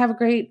 guys, have a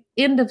great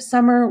end of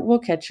summer. We'll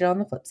catch you on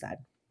the flip side.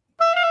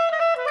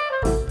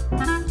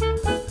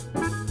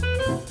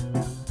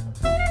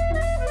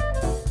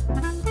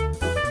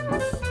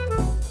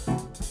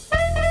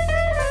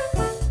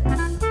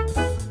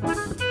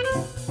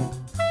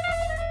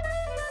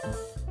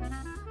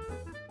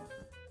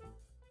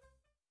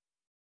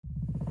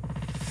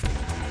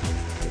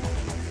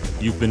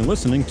 You've been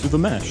listening to The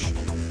Mesh,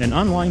 an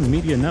online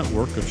media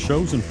network of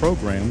shows and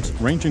programs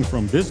ranging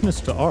from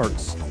business to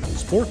arts,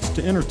 sports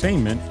to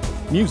entertainment,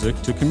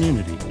 music to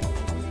community.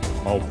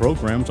 All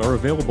programs are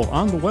available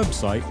on the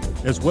website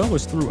as well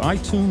as through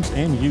iTunes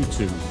and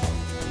YouTube.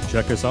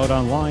 Check us out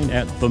online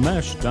at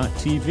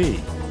themesh.tv.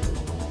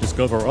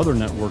 Discover other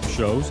network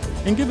shows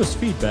and give us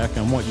feedback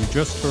on what you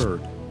just heard.